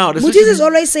to hang out? Mutis is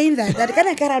always saying that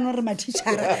my teacher,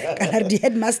 the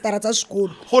headmaster at school.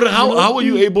 How were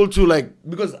you able to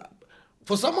because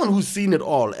for someone who's seen it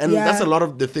all, and that's a lot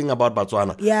of the thing about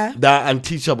Batswana. They're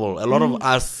unteachable. A lot of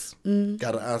us a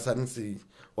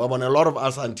lot of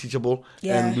us are unteachable,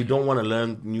 and we don't want to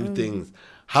learn new things.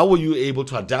 How were you able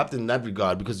to adapt in that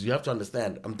regard? Because you have to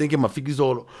understand, I'm thinking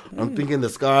Mafikizolo, I'm thinking the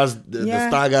Scars, the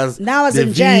Stagas, now the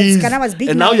V's,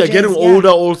 and now you're getting older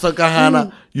also,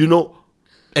 Kahana,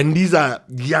 and these are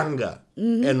younger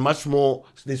and much more,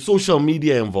 there's social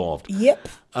media involved.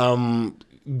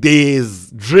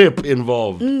 There's drip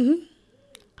involved.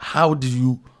 How do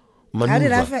you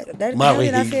maneuver? How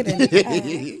did I fit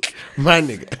in? My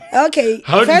nigga. Okay.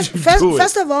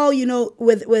 First of all,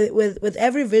 with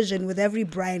every vision, with every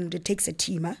brand, it takes a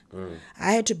team.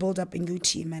 I had to build up a new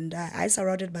team, and I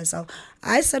surrounded myself.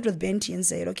 I sat with BanT and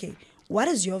said, okay, what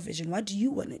is your vision? What do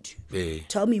you want to do? Yeah.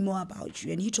 Tell me more about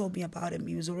you. And he told me about him.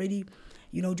 He was already,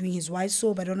 doing his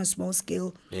Veezo, but on a small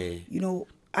scale. Yeah.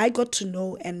 I got to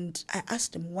know, and I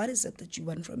asked him, what is it that you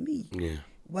want from me? Yeah.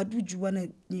 What would you want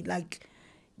to,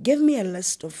 give me a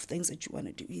list of things that you want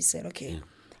to do. He said, okay,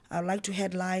 I'd like to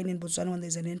headline in Botswana when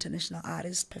there's an international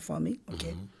artist performing.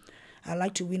 Okay. I'd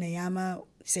like to win a Yama.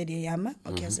 He said, a Yama.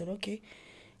 Okay, I said, okay.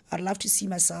 I'd love to see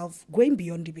myself going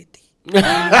beyond the BT.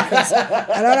 Because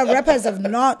a lot of rappers have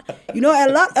not, a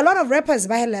lot of rappers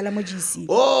by GC.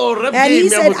 And he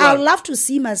said, I'd love to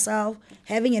see myself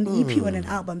having an EP on an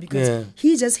album, because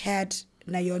he just had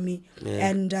Naomi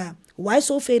and Why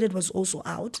So Faded was also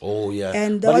out. Oh yeah.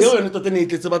 And there was and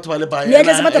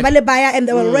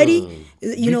there were already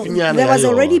there was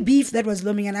already beef that was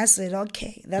looming, and I said,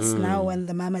 okay, that's now when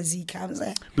the Mama Z comes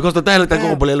in. Because the dialect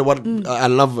what I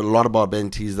love a lot about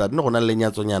BanT is that no na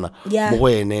lenyatso nyana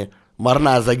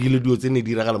Marna zagile dio tsene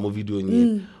di ragala mo video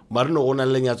nye. Marno ona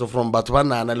lenyatso from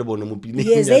Batswana na le bone mo pine.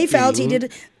 Yes, they felt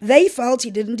he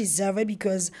didn't deserve it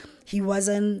because he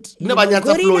wasn't good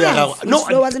enough. No,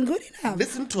 flow wasn't good enough.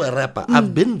 Listen to a rapper.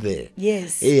 I've been there.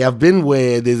 Yes. Hey, I've been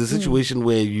where there's a situation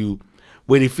where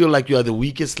they feel like you are the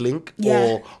weakest link,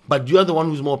 but you are the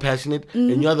one who's more passionate,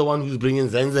 and you are the one who's bringing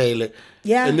Zenzele.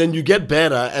 Yeah. And then you get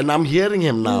better, and I'm hearing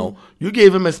him now. You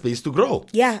gave him a space to grow.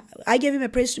 Yeah, I gave him a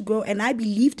place to grow, and I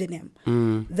believed in him.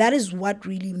 That is what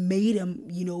really made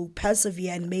him,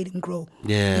 persevere and made him grow.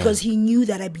 Yeah. Because he knew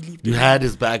that I believed in him. You had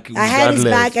his back. I had his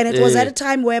back, and it was at a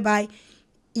time whereby,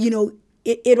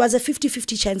 it was a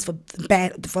 50-50 chance for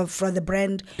the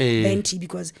brand BanT,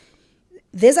 because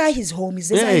these are his homies.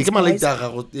 These are his boys.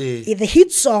 The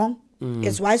hit song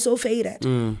is Why So Faded.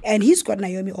 And he's got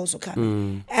Naomi also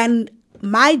coming. And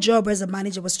my job as a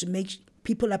manager was to make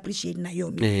people appreciate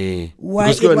Naomi. Why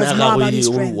it was more about his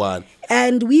friend.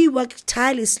 And we worked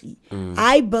tirelessly.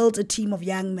 I built a team of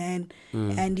young men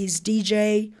and his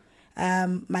DJ.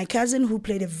 My cousin, who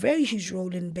played a very huge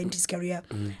role in BanT's career,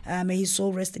 may his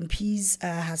soul rest in peace,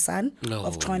 Hassan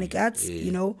of Tronic Arts.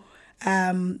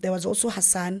 There was also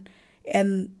Hassan.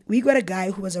 And we got a guy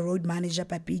who was a road manager,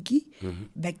 Papiki,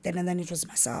 back then, and then it was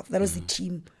myself. That was the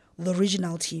team, the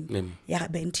original team,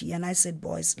 BanT. And I said,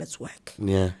 boys, let's work.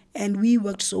 Yeah. And we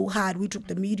worked so hard. We took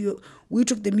the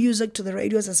music to the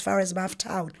radios as far as Bath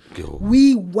Town.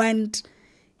 We went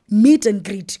meet and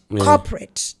greet,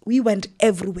 corporate. We went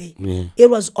everywhere.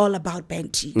 It was all about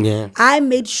BanT. I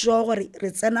made sure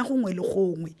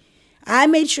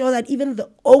that even the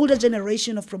older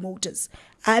generation of promoters,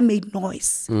 I made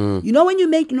noise. When you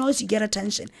make noise, you get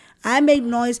attention. I made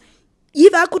noise.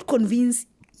 If I could convince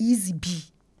Easy B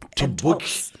to book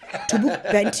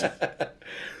BanT.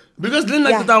 Because then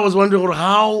I was wondering,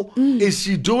 how is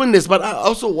she doing this? But I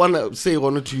also want to say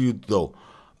one to you, though.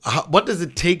 What does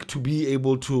it take to be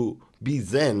able to be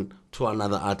Zen to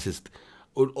another artist?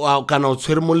 What can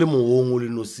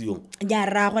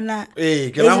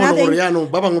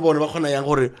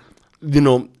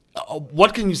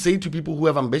you say to people who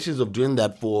have ambitions of doing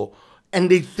that and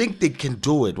they think they can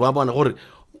do it? In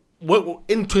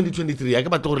 2023, I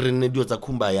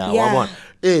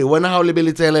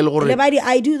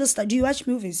do the stuff. Do you watch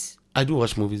movies? I do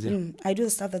watch movies. I do the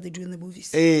stuff that they do in the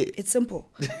movies. It's simple.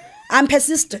 I'm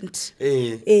persistent.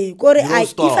 If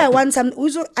I want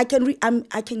something, I can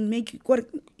make you.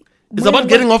 It's about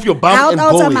getting off your bum and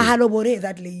going.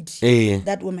 That lady,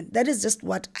 that woman. That is just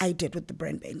what I did with the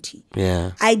brand BanT.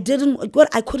 Yeah. I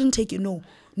couldn't take it. No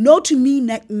to me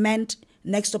meant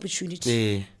next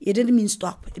opportunity. It didn't mean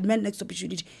stop. It meant next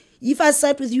opportunity. If I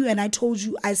sat with you and I told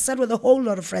you, I sat with a whole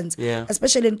lot of friends,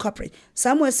 especially in corporate.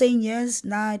 Some were saying yes,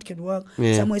 it can work.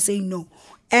 Some were saying no.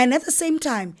 And at the same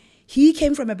time, he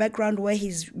came from a background where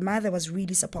his mother was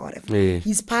really supportive,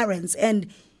 his parents, and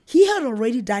he had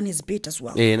already done his bit as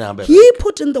well. He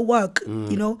put in the work,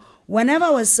 whenever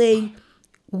I was saying,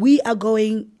 we are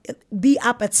going, be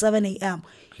up at 7 a.m.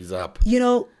 He's up.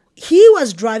 He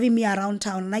was driving me around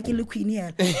town, like you look in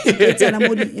here.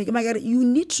 You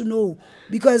need to know,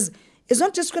 because it's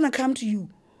not just going to come to you.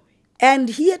 And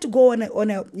he had to go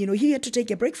he had to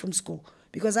take a break from school.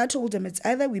 Because I told him it's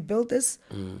either we build this,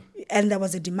 and there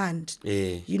was a demand.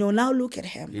 Now look at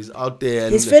him. He's out there.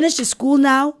 He's finished his school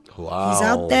now. Wow. He's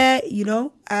out there. He's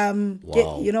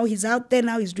out there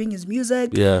now. He's doing his music.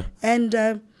 Yeah. And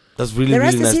that's really, the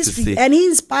rest really is nice history. to see. And he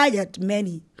inspired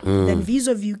many. Then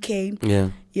Veezo came. Yeah.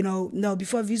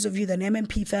 Before Veezo, then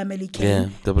MMP family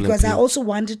came. Yeah. Because I also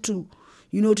wanted to.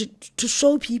 To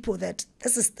show people that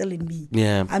this is still in me.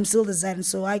 Yeah. I'm still the Zen.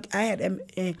 So I had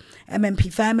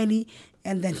MMP family,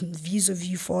 and then Veezo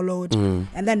followed,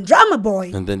 and then Drummer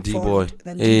Boy. And then D-Boy.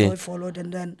 Then D-Boy followed,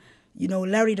 and then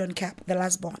Larry Don Cap, the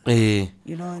last born. Eh.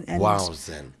 And Wow,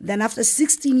 Zen. then after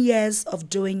 16 years of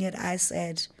doing it, I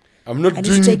said, I need to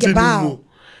doing take it a bow. anymore.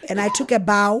 And I took a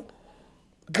bow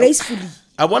gracefully.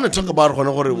 I want to talk about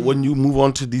when you move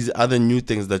on to these other new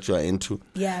things that you are into.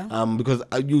 Yeah. Because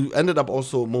you ended up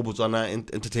also more Botswana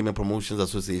Entertainment Promotions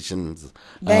Associations.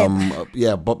 BEP.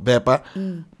 BEPA.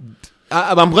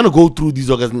 I'm going to go through these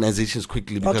organizations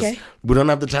quickly because Okay. we don't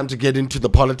have the time to get into the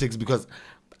politics because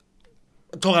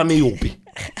BEPA.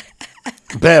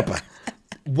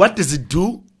 What does it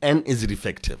do and is it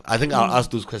effective? I think I'll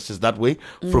ask those questions that way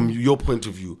from your point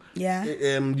of view. Yeah.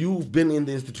 You've been in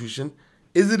the institution.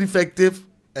 Is it effective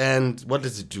and what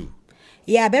does it do?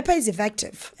 Yeah, BEPA is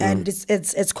effective and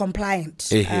it's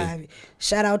compliant.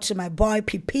 Shout out to my boy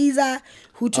Pipiza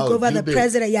who took over the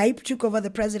president. Yeah, he took over the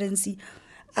presidency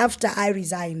after I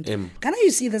resigned. Can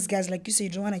you see this, guys? Like you say,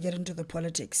 you don't want to get into the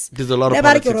politics. There's a lot of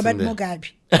politics in there.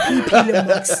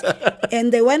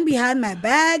 And they went behind my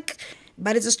back,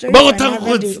 but it's a story for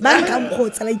another day.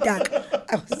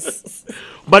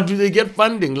 But do they get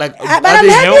funding? Like, but I'm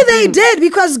happy they did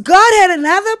because God had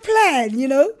another plan,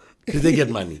 Did they get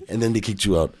money and then they kicked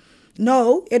you out?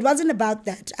 No, it wasn't about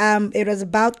that. It was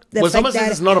about the fact someone that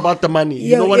says it's not about the money.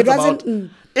 You know what it's about?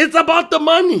 It's about the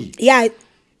money. Yeah,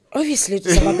 obviously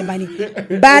it's about the money.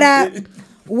 But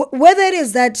whether it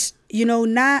is that,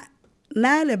 na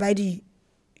lebadi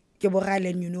they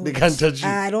can't touch you.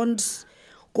 I don't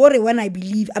when I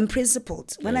believe I'm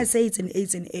principled. When I say it's an A,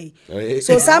 it's an A.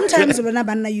 So sometimes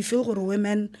when you feel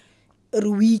women are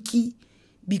weaky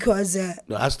because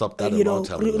no, I stopped that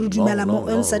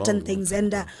on certain things.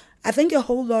 And I think a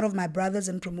whole lot of my brothers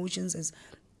in promotions is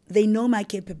they know my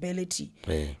capability.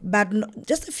 But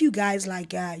just a few guys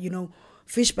like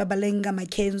Fish Babalenga,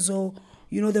 Makenzo,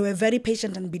 they were very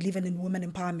patient and believing in women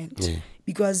empowerment.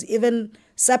 Because even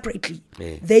separately,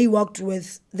 they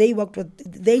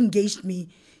engaged me,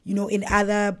 in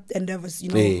other endeavors,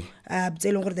 they had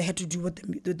to do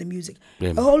with the music.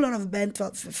 A whole lot of BanT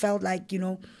felt like,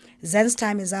 Zen's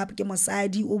time is up. We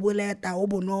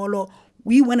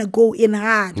want to go in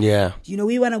hard. Yeah.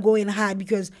 We want to go in hard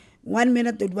because 1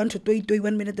 minute they'd want to do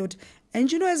 1 minute they would.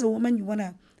 And as a woman, you want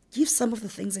to give some of the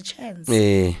things a chance.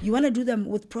 You want to do them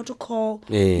with protocol.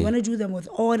 You want to do them with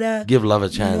order. Give love a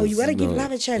chance. You want to give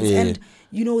love a chance. And,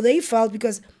 they felt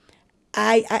because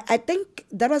I think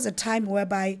that was a time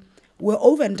whereby we're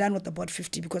over and done with the Bot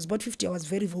 50 because Bot 50 I was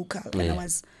very vocal and I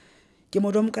was we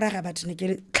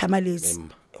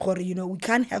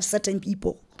can't have certain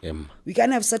people. We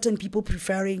can't have certain people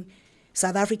preferring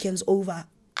South Africans over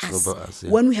us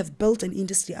when we have built an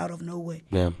industry out of nowhere.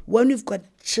 When we've got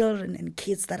children and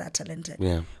kids that are talented.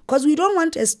 Because we don't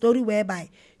want a story whereby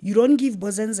you don't give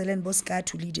Zenzele and Boska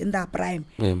to lead in their prime.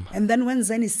 And then when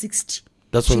Zen is 60,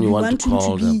 that's when you want to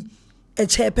call be a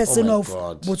chairperson of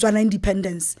Botswana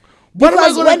independence. What am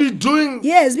I going to be doing?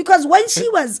 Yes, because when she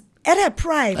was at her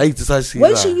prime,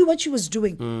 when she knew what she was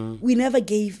doing, we never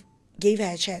gave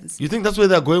her a chance. You think that's where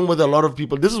they're going with a lot of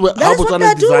people? This is where that is what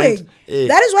they're doing.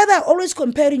 That is why they're always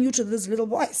comparing you to these little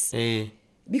boys.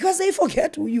 Because they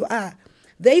forget who you are.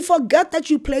 They forget that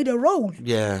you played a role.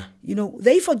 Yeah.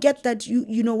 They forget that you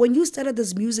when you started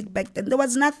this music back then, there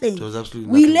was nothing. There was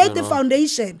absolutely we nothing laid the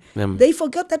foundation. They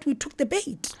forgot that we took the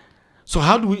bait. So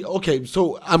how do we,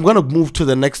 so I'm going to move to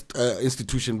the next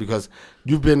institution because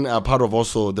you've been a part of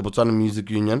also the Botswana Music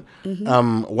Union.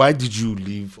 Why did you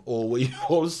leave? Or were you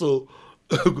also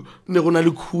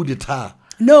coup d'etat?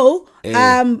 No.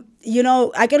 I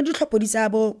can do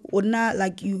PODI-CAST,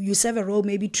 like you serve a role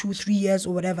maybe 2-3 years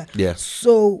or whatever. Yeah.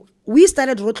 So we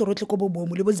started Rotlo Kobo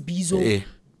Bomo. It was Veezo.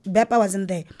 BEPA wasn't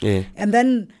there. And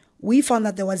then we found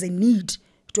that there was a need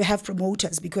to have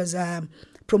promoters because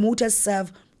promoters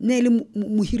serve nearly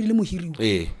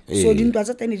muhiri. So didn't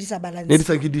was at any disabalance.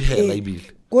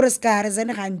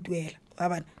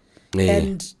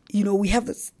 And we have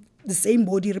the same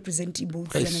body representing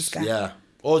both. Yeah.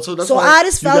 Oh, so that's so why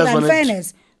artists felt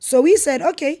unfairness. So we said,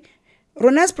 okay,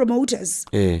 Rona's promoters,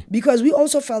 because we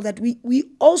also felt that we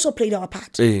also played our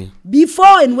part.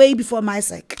 Before and way before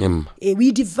Masekela,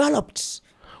 we developed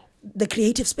the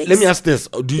creative space. Let me ask this.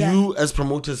 Do you as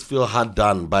promoters feel hard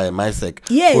done by Masekela?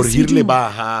 Yes, or we do.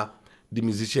 The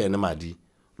musician Madi?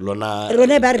 During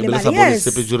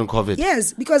COVID.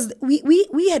 Yes, because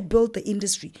we had built the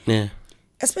industry. Yeah.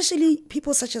 Especially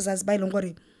people such as us,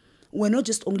 Bailongore, we're not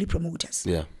just only promoters.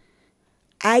 Yeah.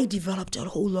 I developed a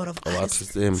whole lot of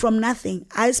artists from nothing.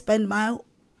 I spent my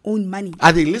own money.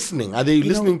 Are they listening? Are they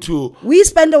listening to? We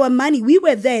spend our money. We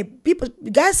were there. People,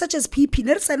 guys such as PP,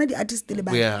 the artists.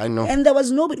 Yeah, I know. And there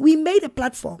was nobody. We made a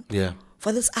platform. Yeah.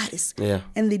 For this artist. Yeah.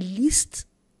 And the least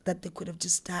that they could have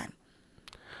just done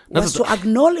was to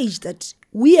acknowledge that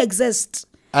we exist.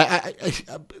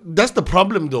 That's the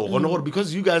problem though,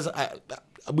 because you guys,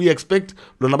 we expect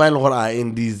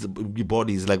in these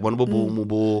bodies like one and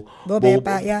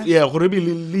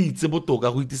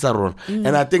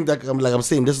I think that like I'm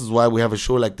saying, this is why we have a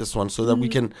show like this one, so that we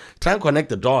can try and connect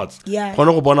the dots. Yeah.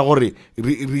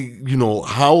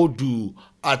 How do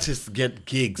artists get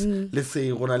gigs? Let's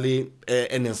say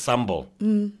an ensemble.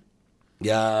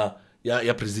 Yeah,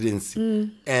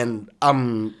 presidency and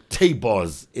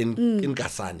tables in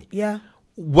Kasane. Yeah.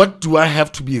 What do I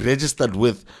have to be registered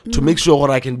with to make sure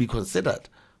I can be considered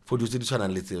for the situation?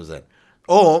 And let's say that,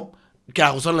 or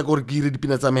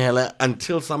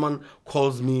until someone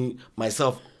calls me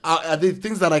myself. Are there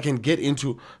things that I can get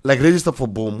into, like register for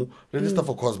BOMU, register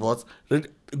for Cosmots?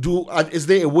 Is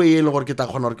there a way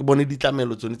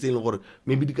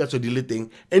maybe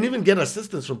and even get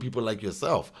assistance from people like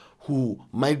yourself who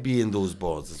might be in those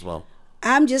boards as well?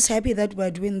 I'm just happy that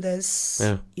we're doing this.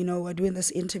 Yeah. We're doing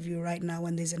this interview right now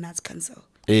when there's an arts council.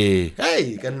 Hey,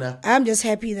 I'm just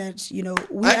happy that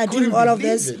we are doing all of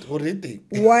this.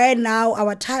 Why now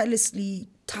our tirelessly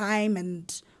time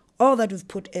and all that we've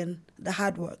put in, the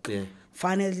hard work. Yeah.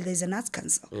 Finally, there's an arts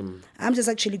council. I'm just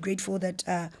actually grateful that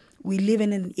we live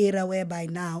in an era whereby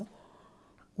now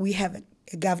we have a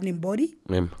governing body,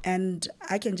 and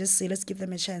I can just say, let's give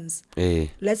them a chance.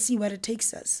 Let's see where it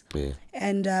takes us.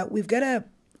 And we've got to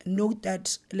note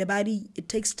that Lebadi, it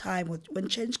takes time. When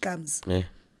change comes,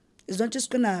 it's not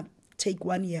just going to take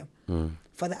 1 year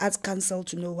for the Arts Council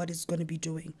to know what it's going to be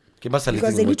doing. Because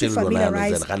they need to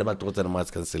familiarize. I get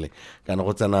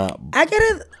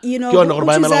it,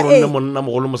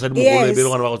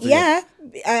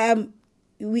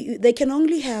 they can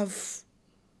only have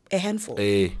a handful.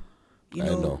 I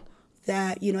know.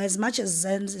 That, as much as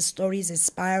Zen's story is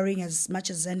inspiring, as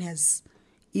much as Zen has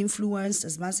influenced,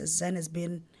 as much as Zen has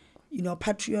been,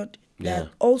 patriot, there are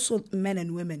also men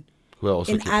and women who are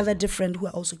also capable. Other different who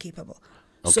are also capable.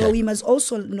 Okay. So we must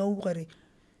also know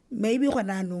maybe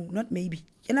not maybe.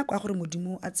 So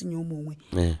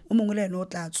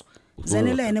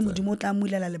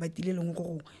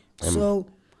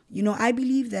I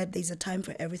believe that there's a time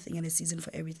for everything and a season for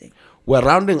everything. We're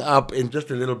rounding up in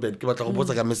just a little bit.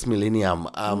 Miss Millennium,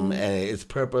 its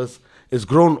purpose, it's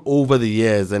grown over the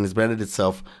years and it's branded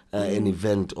itself an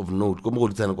event of note. Stay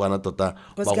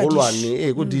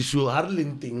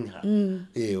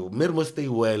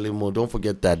well. Don't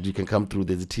forget that you can come through.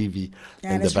 There's a TV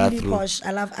in the bathroom. Really posh.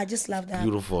 I just love that.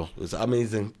 Beautiful. It's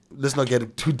amazing. Let's not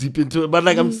get too deep into it. But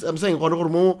like I'm saying,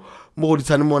 Millennium,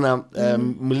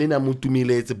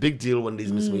 it's a big deal when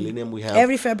there's Miss Millennium. We have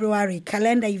every February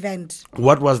calendar event.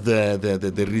 What was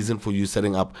the reason for you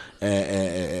setting up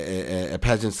a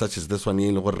pageant such as this one?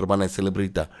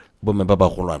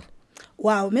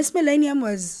 Wow, Miss Millennium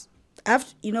was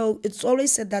after. It's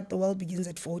always said that the world begins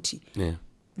at 40. Yeah.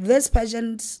 This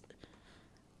pageant,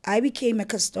 I became a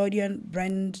custodian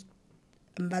brand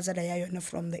ambassador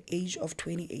from the age of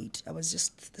 28. I was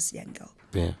just this young girl.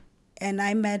 Yeah. And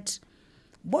I met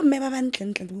who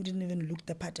didn't even look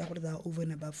the part. They were over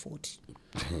and above 40.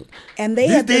 And they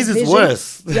had this vision. It's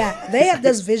worse. Yeah, they had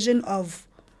this vision of,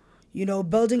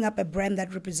 building up a brand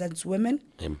that represents women,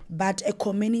 but a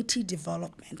community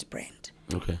development brand.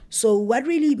 Okay. So what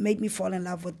really made me fall in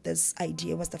love with this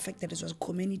idea was the fact that it was a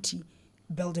community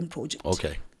building project.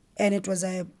 Okay. And it was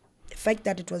a fact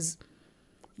that it was,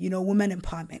 women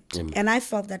empowerment. And I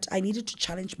felt that I needed to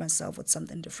challenge myself with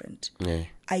something different. Yeah.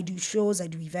 I do shows, I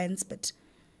do events, but,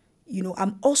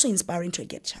 I'm also inspiring to a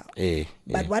get child.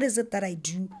 But what is it that I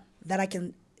do that I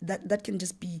can, that can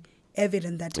just be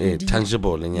evident that indeed,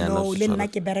 tangible. I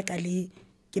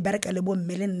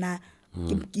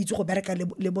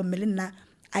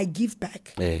give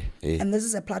back. And this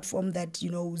is a platform that,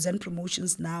 Zen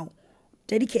Promotions now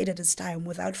dedicated its time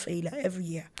without failure every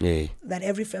year. That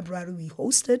every February we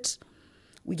host it.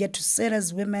 We get to sit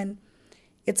as women.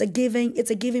 It's a giving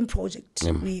project.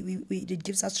 It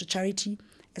gives us to charity,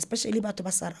 especially about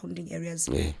the surrounding areas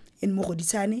in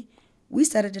Mogoditane. We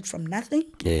started it from nothing.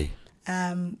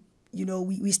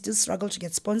 We still struggle to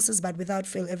get sponsors, but without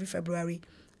fail, every February,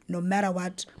 no matter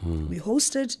what, we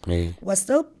hosted. We're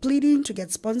still pleading to get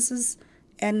sponsors.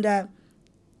 And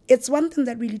it's one thing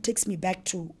that really takes me back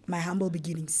to my humble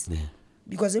beginnings.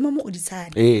 Because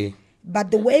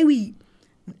but the way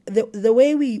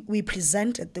we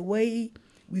present it, the way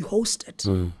we host it,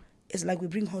 is like we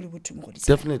bring Hollywood to Mogoditane.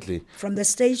 Definitely. From the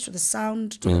stage to the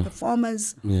sound to the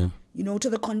performers, to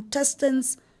the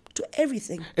contestants, to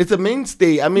everything. It's a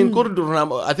mainstay. I mean,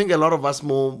 I think a lot of us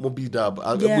more beat up.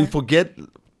 We forget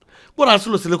but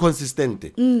also still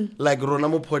consistent. Like rona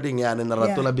mo podding yana na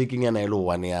ratola baking yana elo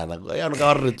one yana. Yana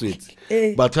ka re tweet.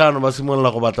 But tano ba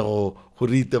simola go batla go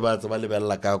read ba tsa ba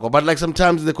lebella ka go. But like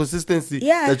sometimes the consistency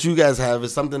that you guys have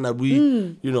is something that we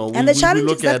you know and we, the challenges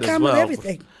look that at come as well. with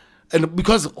everything. And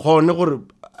because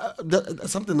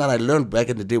something that I learned back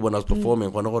in the day when I was performing,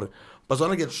 but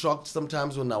when I get shocked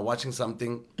sometimes when I'm watching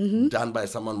something done by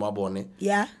someone wabone.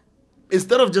 Yeah.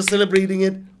 Instead of just celebrating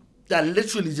it, they're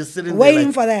literally just sitting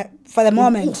waiting there for the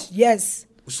moment. Yes.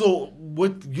 So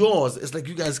with yours, it's like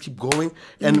you guys keep going,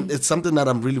 and it's something that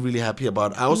I'm really, really happy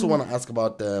about. I also want to ask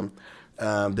about the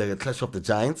Clash of the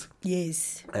Giants.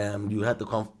 Yes. You had the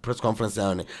press conference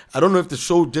down. I don't know if the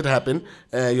show did happen.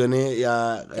 The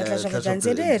Clash of the Giants.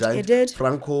 It did.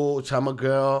 Franco, Chama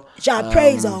Girl, Ja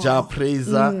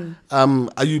Praiser.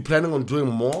 Are you planning on doing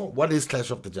more? What is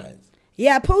Clash of the Giants?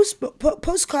 Yeah,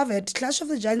 post-COVID, Clash of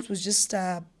the Giants was just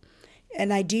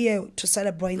an idea to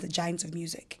celebrate the giants of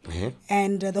music.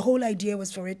 And the whole idea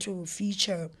was for it to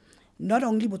feature not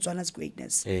only Botswana's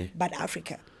greatness, but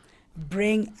Africa.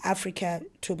 Bring Africa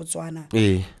to Botswana.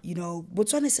 You know,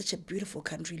 Botswana is such a beautiful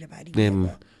country, Labadi.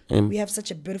 We have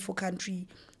such a beautiful country.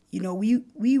 You know, we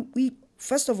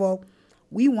first of all,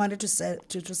 we wanted to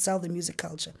sell the music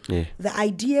culture. The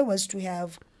idea was to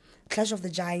have Clash of the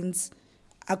Giants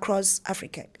across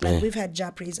Africa. Like we've had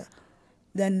Ja Praiser.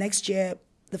 Then next year,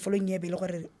 the following year,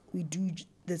 we do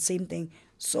the same thing.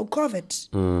 So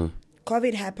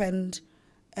COVID happened,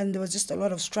 and there was just a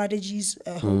lot of strategies,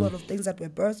 a whole lot of things that were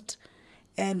birthed.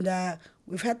 And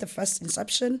we've had the first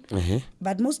inception,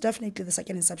 but most definitely the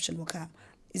second inception will come.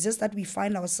 It's just that we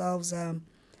find ourselves,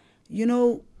 you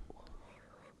know,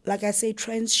 like I say,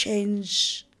 trends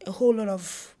change, a whole lot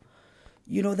of,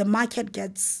 you know, the market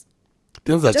gets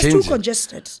things are just changing. too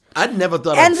congested. I never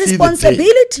thought and I'd see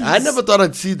responsibilities. the day. I never thought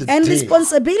I'd see the and day.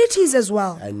 responsibilities as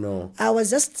well. I know. I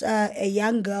was just a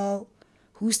young girl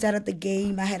who started the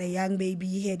game. I had a young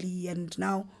baby, Haley, and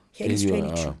now Haley's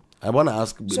 22. I want to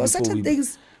ask. So certain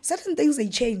things they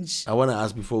change. I want to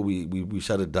ask before we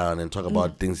shut it down and talk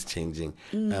about things changing,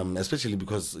 especially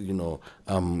because you know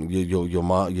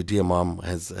your dear mom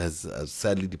has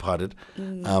sadly departed.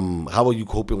 How are you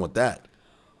coping with that?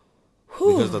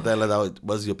 Because that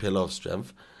was your pillar of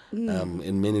strength,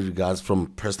 in many regards from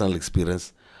personal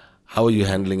experience. How are you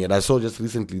handling it? I saw just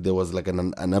recently there was like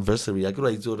an anniversary. I could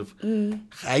write sort of Facebook.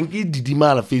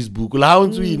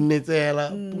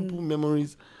 How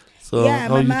memories. So yeah,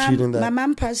 how are you treating that? My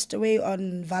mom passed away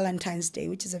on Valentine's Day,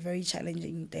 which is a very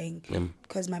challenging thing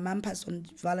because my mom passed on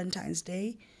Valentine's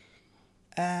Day,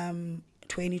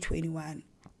 2021.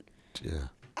 Yeah.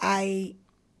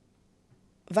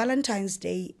 Valentine's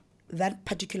Day, that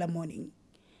particular morning,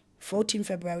 14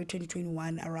 February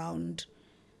 2021, around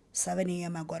 7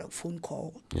 a.m., I got a phone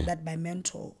call that my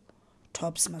mentor,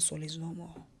 Tops Masole, is no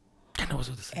more.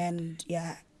 And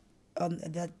yeah, on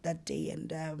that day,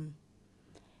 and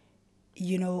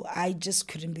you know, I just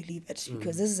couldn't believe it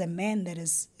because this is a man that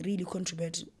has really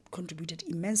contributed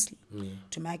immensely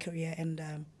to my career,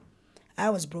 and I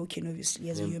was broken, obviously,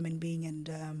 as a human being,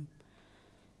 and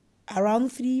around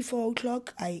 3-4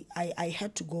 o'clock, I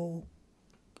had to go.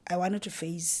 I wanted to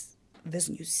face this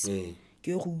news. The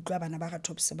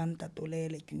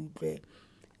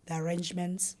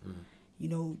arrangements, you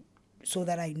know, so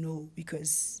that I know,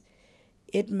 because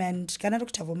it meant so, from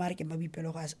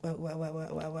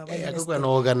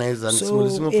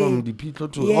the people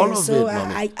to all of so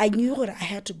it. I knew that I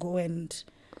had to go and,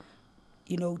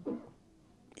 you know,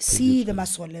 see the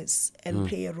Masoles and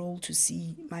play a role to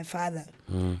see my father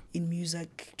in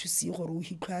music, to see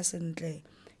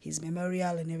his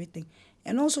memorial and everything,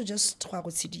 and also just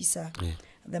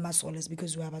the Masoles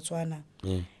because we are Batswana.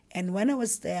 And when I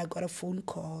was there, I got a phone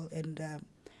call, and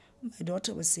my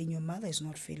daughter was saying, "Your mother is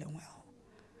not feeling well."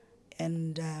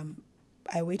 And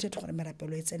I waited for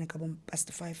it's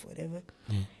past 5 or whatever.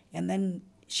 And then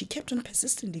she kept on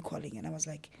persistently calling, and I was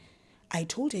like, I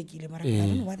told her, I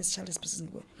don't know why this child is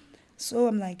persistently. So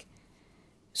I'm like,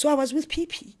 so I was with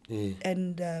PP,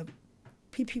 and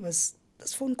PP was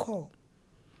this phone call.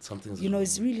 Something's wrong.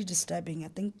 It's really disturbing. I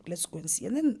think let's go and see.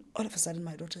 And then all of a sudden,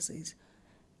 my daughter says,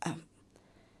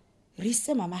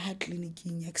 "Recently, Mama had clinic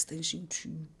in extension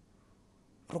to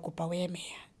Rokopaweme."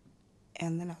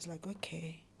 And then I was like,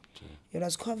 okay. It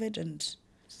was COVID, and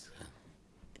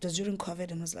it was during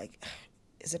COVID, and I was like,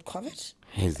 is it COVID?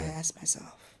 I asked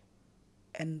myself.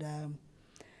 And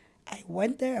I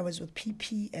went there. I was with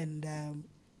PP, and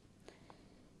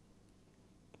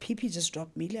PP just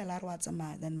dropped me. Then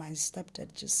my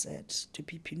stepdad just said to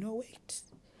PP, "No, wait."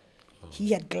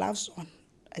 He had gloves on.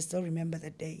 I still remember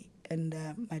that day. And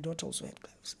my daughter also had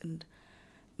gloves. And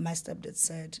my stepdad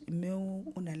said,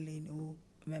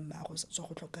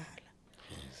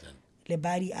 the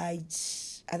body, I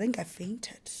think I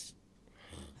fainted.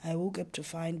 I woke up to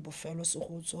find Bofelo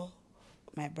Sohozo,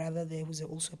 my brother there, who's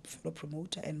also a fellow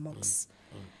promoter, and Mox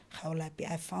Haulapi.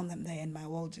 I found them there, and my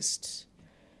world just,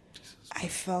 I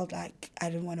felt like I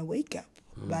didn't want to wake up.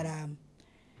 But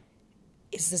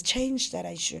it's the change that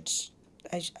I should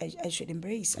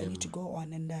embrace. I need to go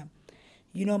on. And,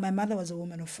 my mother was a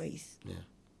woman of faith.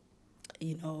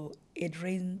 It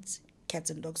rained cats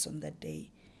and dogs on that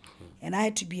day. And I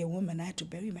had to be a woman. I had to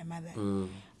bury my mother.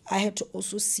 I had to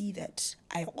also see that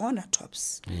I honor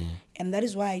Tops. And that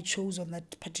is why I chose on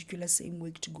that particular same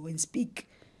week to go and speak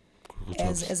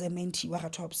as a mentee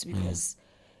with Tops, because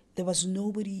there was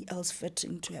nobody else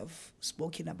fitting to have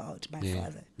spoken about my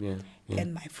father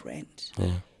and my friend.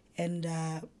 And,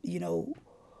 I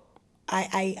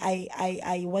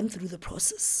went through the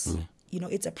process.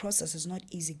 It's a process. It's not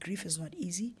easy. Grief is not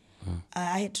easy.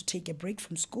 I had to take a break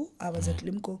from school. I was at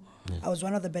Limco. I was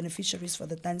one of the beneficiaries for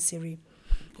the Tansiri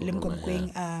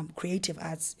Limco Creative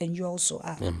Arts, and you also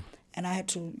are. And I had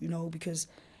to, because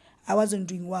I wasn't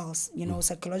doing well,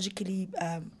 psychologically,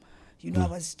 I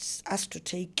was asked to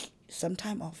take some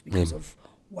time off because of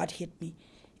what hit me.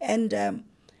 And a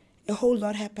whole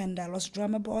lot happened. I lost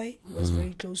Drummer Boy, who was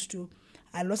very close to.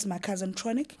 I lost my cousin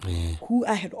Tronic, who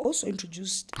I had also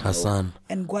introduced Hassan,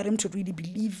 and got him to really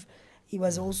believe. He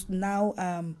was also now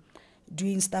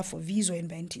doing stuff for Veezo and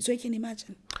BanT. So you can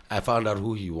imagine. I found out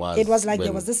who he was. It was like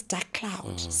there was this dark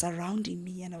cloud surrounding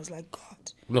me, and I was like,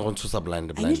 God,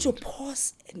 I need to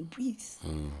pause and breathe.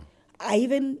 I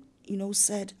even,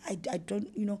 said, I don't,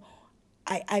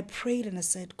 I prayed and I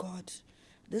said, God,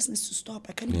 this needs to stop.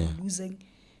 I can't be losing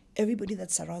everybody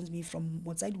that surrounds me, from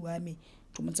Motsaduame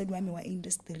to Motsaduame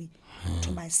industry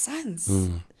to my sons,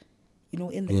 in the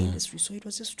industry. So it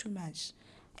was just too much.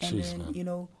 And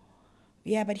then,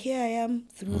 but here I am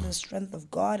through the strength of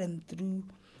God and through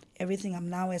everything. I'm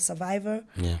now a survivor.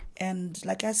 And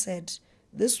like I said,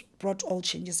 this brought all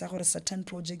changes. I got certain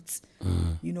projects,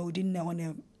 didn't want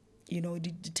to,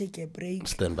 did take a break.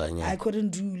 Stand by, I couldn't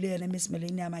do Miss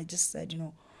Millennium. I just said,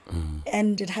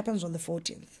 and it happens on the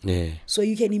 14th. So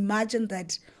you can imagine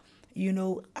that,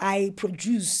 I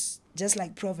produce. Just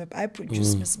like Proverb, I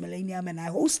produced Miss Millennium and I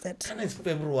hosted. And it's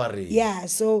February. Yeah,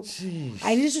 so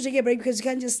I needed to take a break because you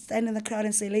can't just stand in the crowd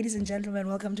and say, ladies and gentlemen,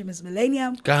 welcome to Miss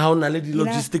Millennium.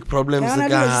 Logistic problems. You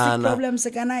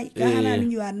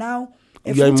are now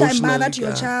a full-time mother to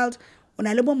your child.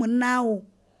 Now,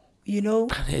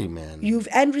 hey, man. You've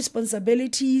earned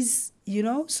responsibilities,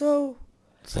 so.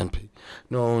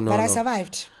 No. But I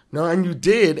survived. No, and you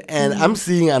did, and I'm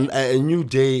seeing a new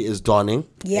day is dawning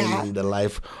in the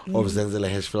life of Zenzele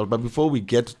Hirschfeld. But before we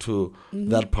get to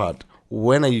that part,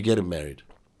 when are you getting married?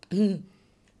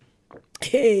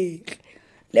 Hey,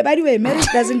 by the way, marriage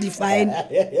doesn't define.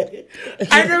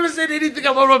 I never said anything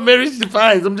about what marriage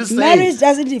defines. I'm just saying. Marriage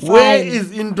doesn't define. Where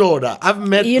is Indoda? I've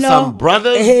met some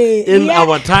brothers in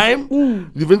our time.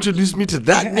 You've introduced me to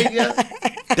that nigga.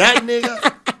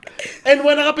 And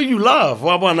when happened, you laugh.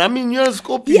 I mean, you're a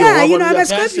Scorpio. Yeah, I'm a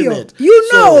Scorpio.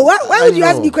 Why would you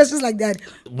ask me questions like that?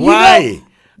 Why?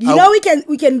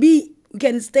 We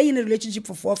can stay in a relationship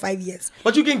for 4 or 5 years.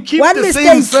 But you can keep the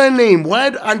same surname. Why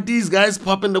aren't these guys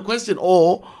popping the question?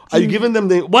 Or are you giving them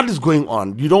what is going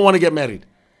on? You don't want to get married?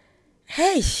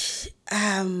 Hey,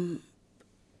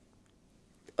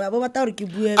 I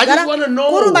just want to know.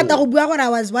 I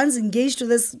was once engaged to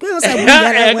this. No,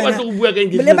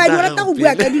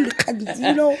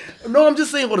 I'm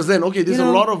just saying, okay, there's a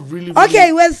lot of really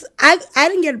okay, I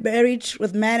didn't get married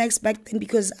with Man X back then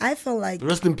because I felt like,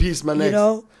 rest in peace, Man X.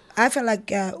 I felt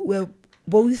like we're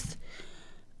both,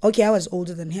 okay, I was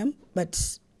older than him,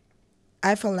 but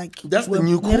I felt like that's the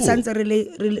new cool.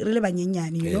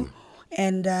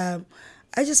 And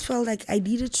I just felt like I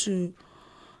needed to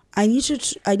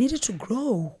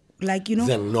grow. Like, you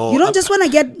don't just want to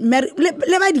get married.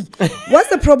 What's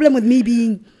the problem with me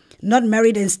being not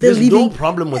married and still living? There's no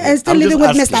problem with it. And still living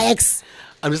with Mr. X.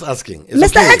 I'm just asking.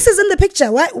 Mr. X is in the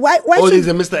picture. Why there's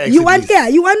a Mr. X. You want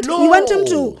him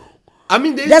to. I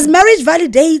mean, does marriage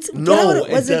validate? No,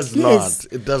 it does not.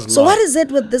 It does not. So what is it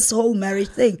with this whole marriage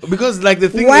thing? Because like the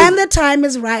thing when the time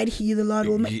is right, the Lord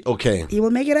will make. Okay. He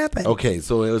will make it happen. Okay,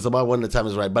 so it was about when the time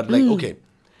is right, but like okay.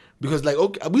 Because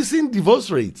we've seen divorce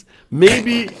rates.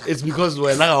 Maybe it's because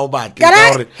we're now bad. You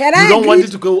don't want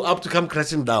it to go up to come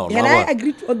crashing down. Can I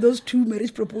agree on those 2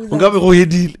 marriage proposals?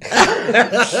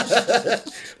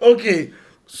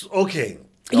 Okay.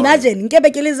 Imagine,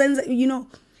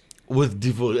 With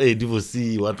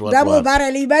divorcee, what? Double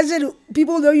barrel. Imagine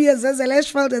people know you as Zenzele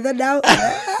Hirschfeld, and then now,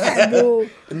 no.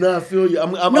 No, I feel you.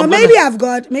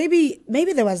 Maybe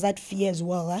there was that fear as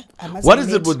well. Huh? What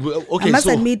is it with? Okay, I must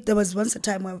admit, there was once a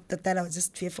time that I was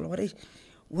just fearful.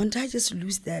 Won't I just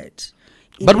lose that?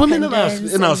 But women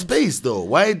in our space, though,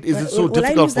 why is it so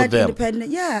difficult for them?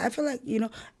 Yeah, I feel like,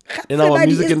 in our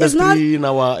music industry,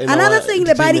 another thing,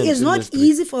 the body is not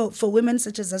easy for women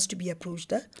such as us to be approached.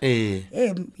 Because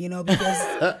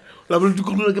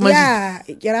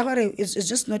it's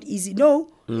just not easy. No,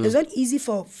 it's not easy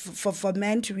for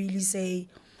men to really say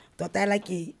that I like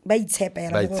it.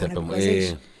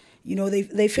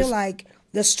 They feel like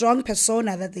the strong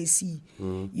persona that they see,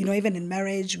 even in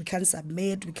marriage, we can't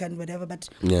submit, we can't whatever. But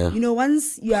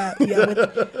once you have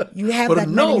that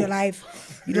man in your life,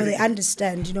 they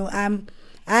understand. I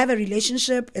have a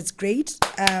relationship; it's great.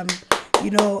 And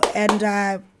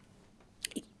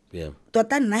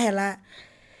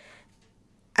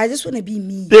I just want to be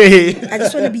me. I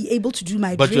just want to be able to do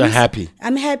my dreams. But you're happy.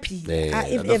 I'm happy.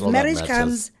 If marriage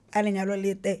comes. But Gerard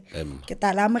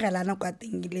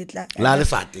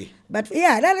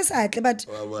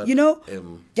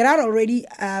already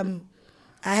I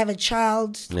have a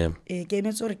child. Time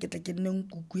is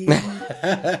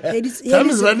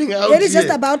running out. He's just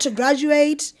about to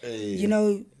graduate. He's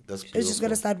just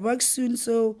gonna start work soon,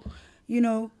 so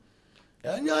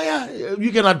Yeah,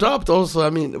 you can adopt also. I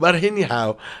mean, but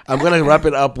anyhow, I'm gonna wrap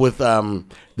it up with the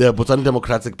Botswana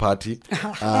Democratic Party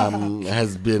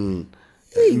has been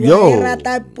what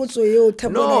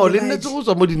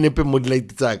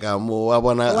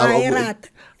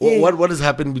has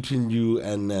happened between you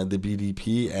and the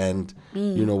BDP, and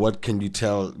what can you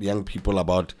tell young people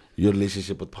about your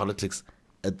relationship with politics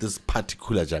at this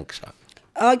particular juncture?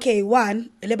 Okay,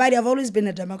 I've always been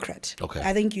a Democrat. Okay,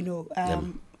 I think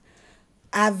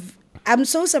I'm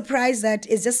so surprised that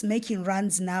it's just making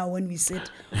runs now when we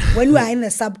are in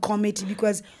a subcommittee,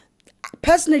 because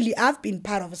personally, I've been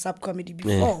part of a subcommittee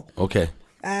before. Okay.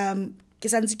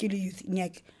 Kisansikili Youth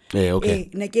Nyak. Okay.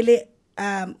 Nakele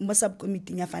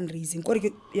subcommittee fundraising.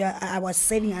 I was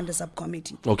serving under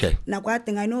subcommittee. Okay. Now, I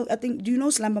think. Do you know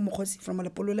Slamba Mokhosi from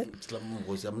Alepolole? Slamba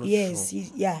Mokhosi, I'm not yes, sure.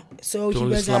 Yeah. So he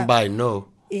was Slamba, no.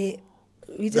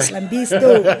 He's a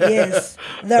Slambisto. Yes.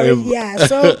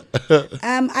 So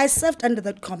I served under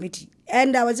that committee,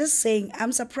 and I was just saying,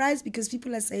 I'm surprised because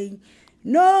people are saying,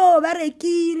 no,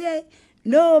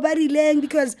 nobody laying,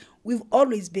 because we've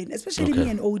always been, especially me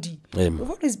and OD, we've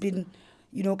always been,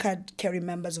 carry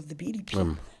members of the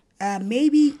BDP.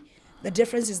 Maybe the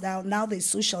difference is now there's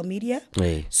social media,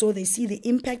 so they see the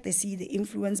impact, they see the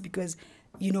influence, because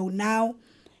now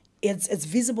it's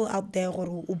visible out there,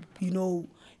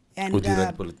 and and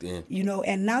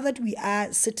now that we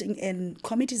are sitting in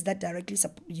committees that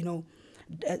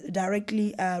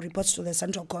directly reports to the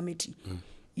central committee.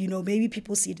 Maybe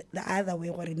people see it the other way,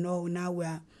 or no, now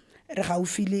we're the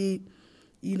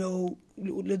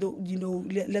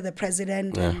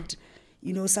president and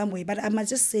some way. But I must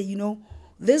just say,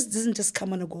 this doesn't just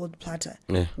come on a gold platter.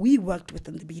 We worked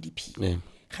within the BDP.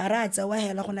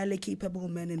 Capable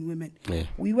men and women.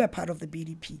 We were part of the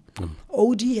BDP.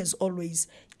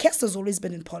 CAST has always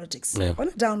been in politics. On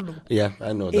a down low. Yeah,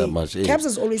 I know that much. CAST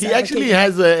has always. He actually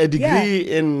has a degree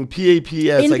in PAPS,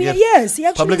 yes, he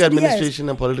actually public administration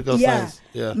and political science.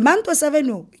 Yeah. Manto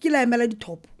Saveno, Kila Melody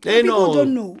top. People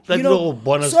don't know.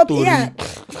 Bonus so, story. Yeah.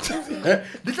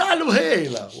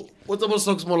 What's about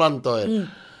Sox Molanto?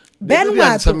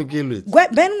 Because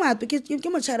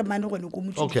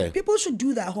people should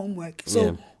do their homework.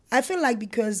 So I feel like,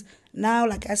 because now,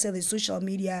 like I said, there's social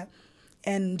media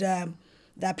and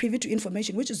they're privy to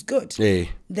information, which is good.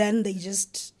 Then they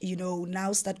just,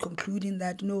 now start concluding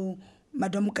that no.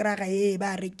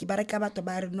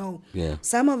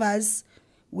 Some of us,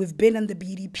 we've been in the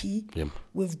BDP,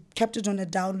 we've kept it on a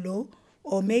down low,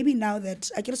 or maybe now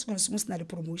that I guess it's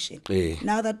promotion.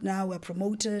 Now that we're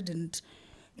promoted and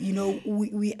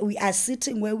we are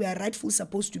sitting where we are rightfully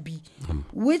supposed to be,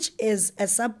 which is a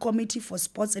subcommittee for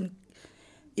sports and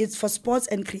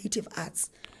creative arts.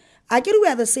 I get we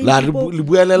are the same people.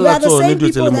 We are the same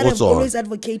people that have always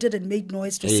advocated and made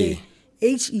noise to say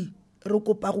HE. And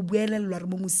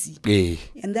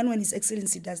then when His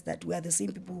Excellency does that, we are the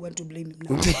same people who want to blame him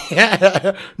now.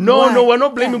 No, we're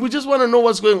not blaming. We just want to know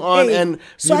what's going on. And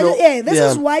this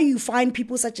is why you find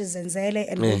people such as Zenzele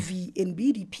and Ovi in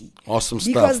BDP. Awesome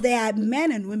stuff. Because they are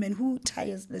men and women who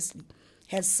tirelessly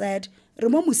has said,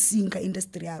 industry.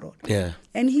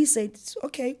 And he said,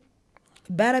 okay,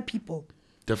 better people.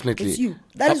 Definitely. It's you.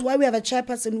 That is why we have a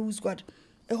chairperson who's got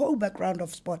a whole background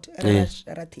of sport.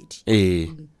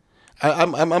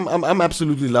 I'm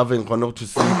absolutely loving to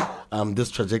see this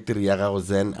trajectory.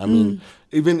 Zen. I mean,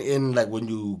 even in like when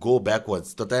you go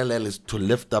backwards, the LL is to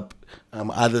lift up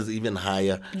others even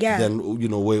higher than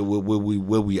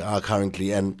where we are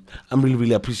currently, and I'm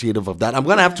really appreciative of that. I'm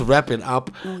gonna have to wrap it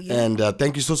up, and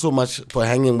thank you so much for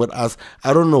hanging with us.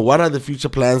 I don't know, what are the future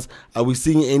plans? Are we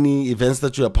seeing any events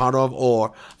that you're a part of,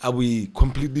 or are we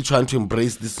completely trying to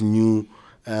embrace this new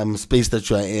space that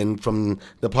you are in, from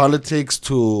the politics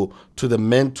to the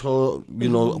mentor?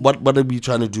 What are we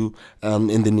trying to do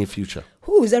in the near future?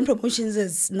 Zen Promotions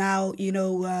is now,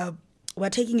 we're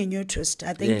taking a new twist.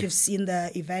 I think you've seen the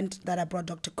event that I brought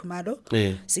Dr. Kumado,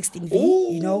 16V.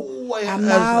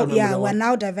 We're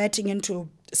now diverting into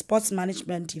sports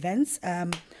management events.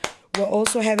 We're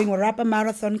also having a rapper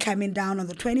marathon coming down on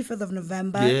the 25th of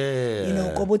November.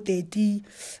 Kobo 30.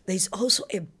 There's also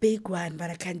a big one, but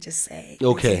I can't just say.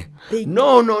 Okay. Big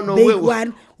Big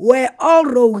one where all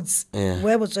roads,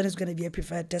 where Botswana is going to be a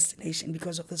preferred destination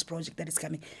because of this project that is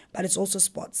coming. But it's also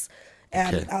sports.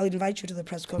 I'll invite you to the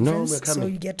press conference so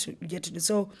you get to do.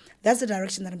 So that's the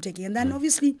direction that I'm taking. And then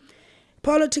obviously,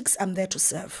 politics, I'm there to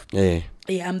serve.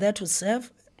 I'm there to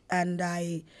serve. And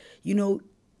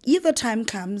either time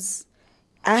comes,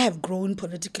 I have grown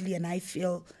politically, and I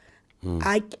feel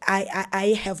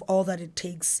I have all that it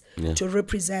takes to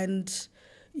represent,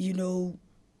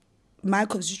 my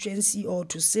constituency, or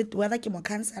to sit whether I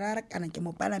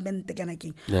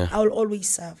will always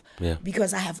serve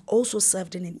because I have also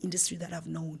served in an industry that I've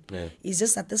known. It's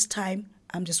just at this time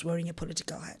I'm just wearing a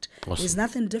political hat. Awesome. There's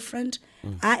nothing different.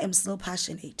 I am still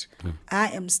passionate. I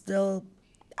am still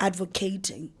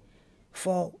advocating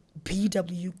for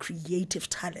BW creative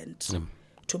talent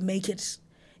to make it,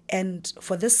 and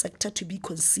for this sector to be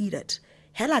considered.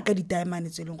 I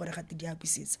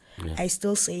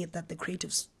still say that the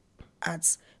creative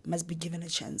arts must be given a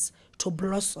chance to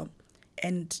blossom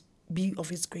and be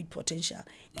of its great potential.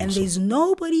 And there's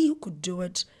nobody who could do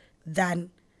it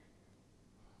than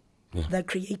the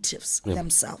creatives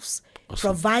themselves,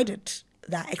 provided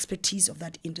the expertise of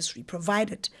that industry,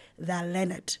 provided they're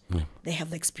learned, they have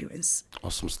the experience.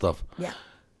 Awesome stuff. Yeah.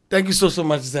 Thank you so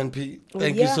much, Zenp.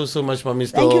 Thank you so much, my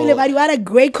Mr. Thank you, everybody. We had a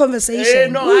great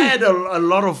conversation. I had a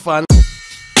lot of fun.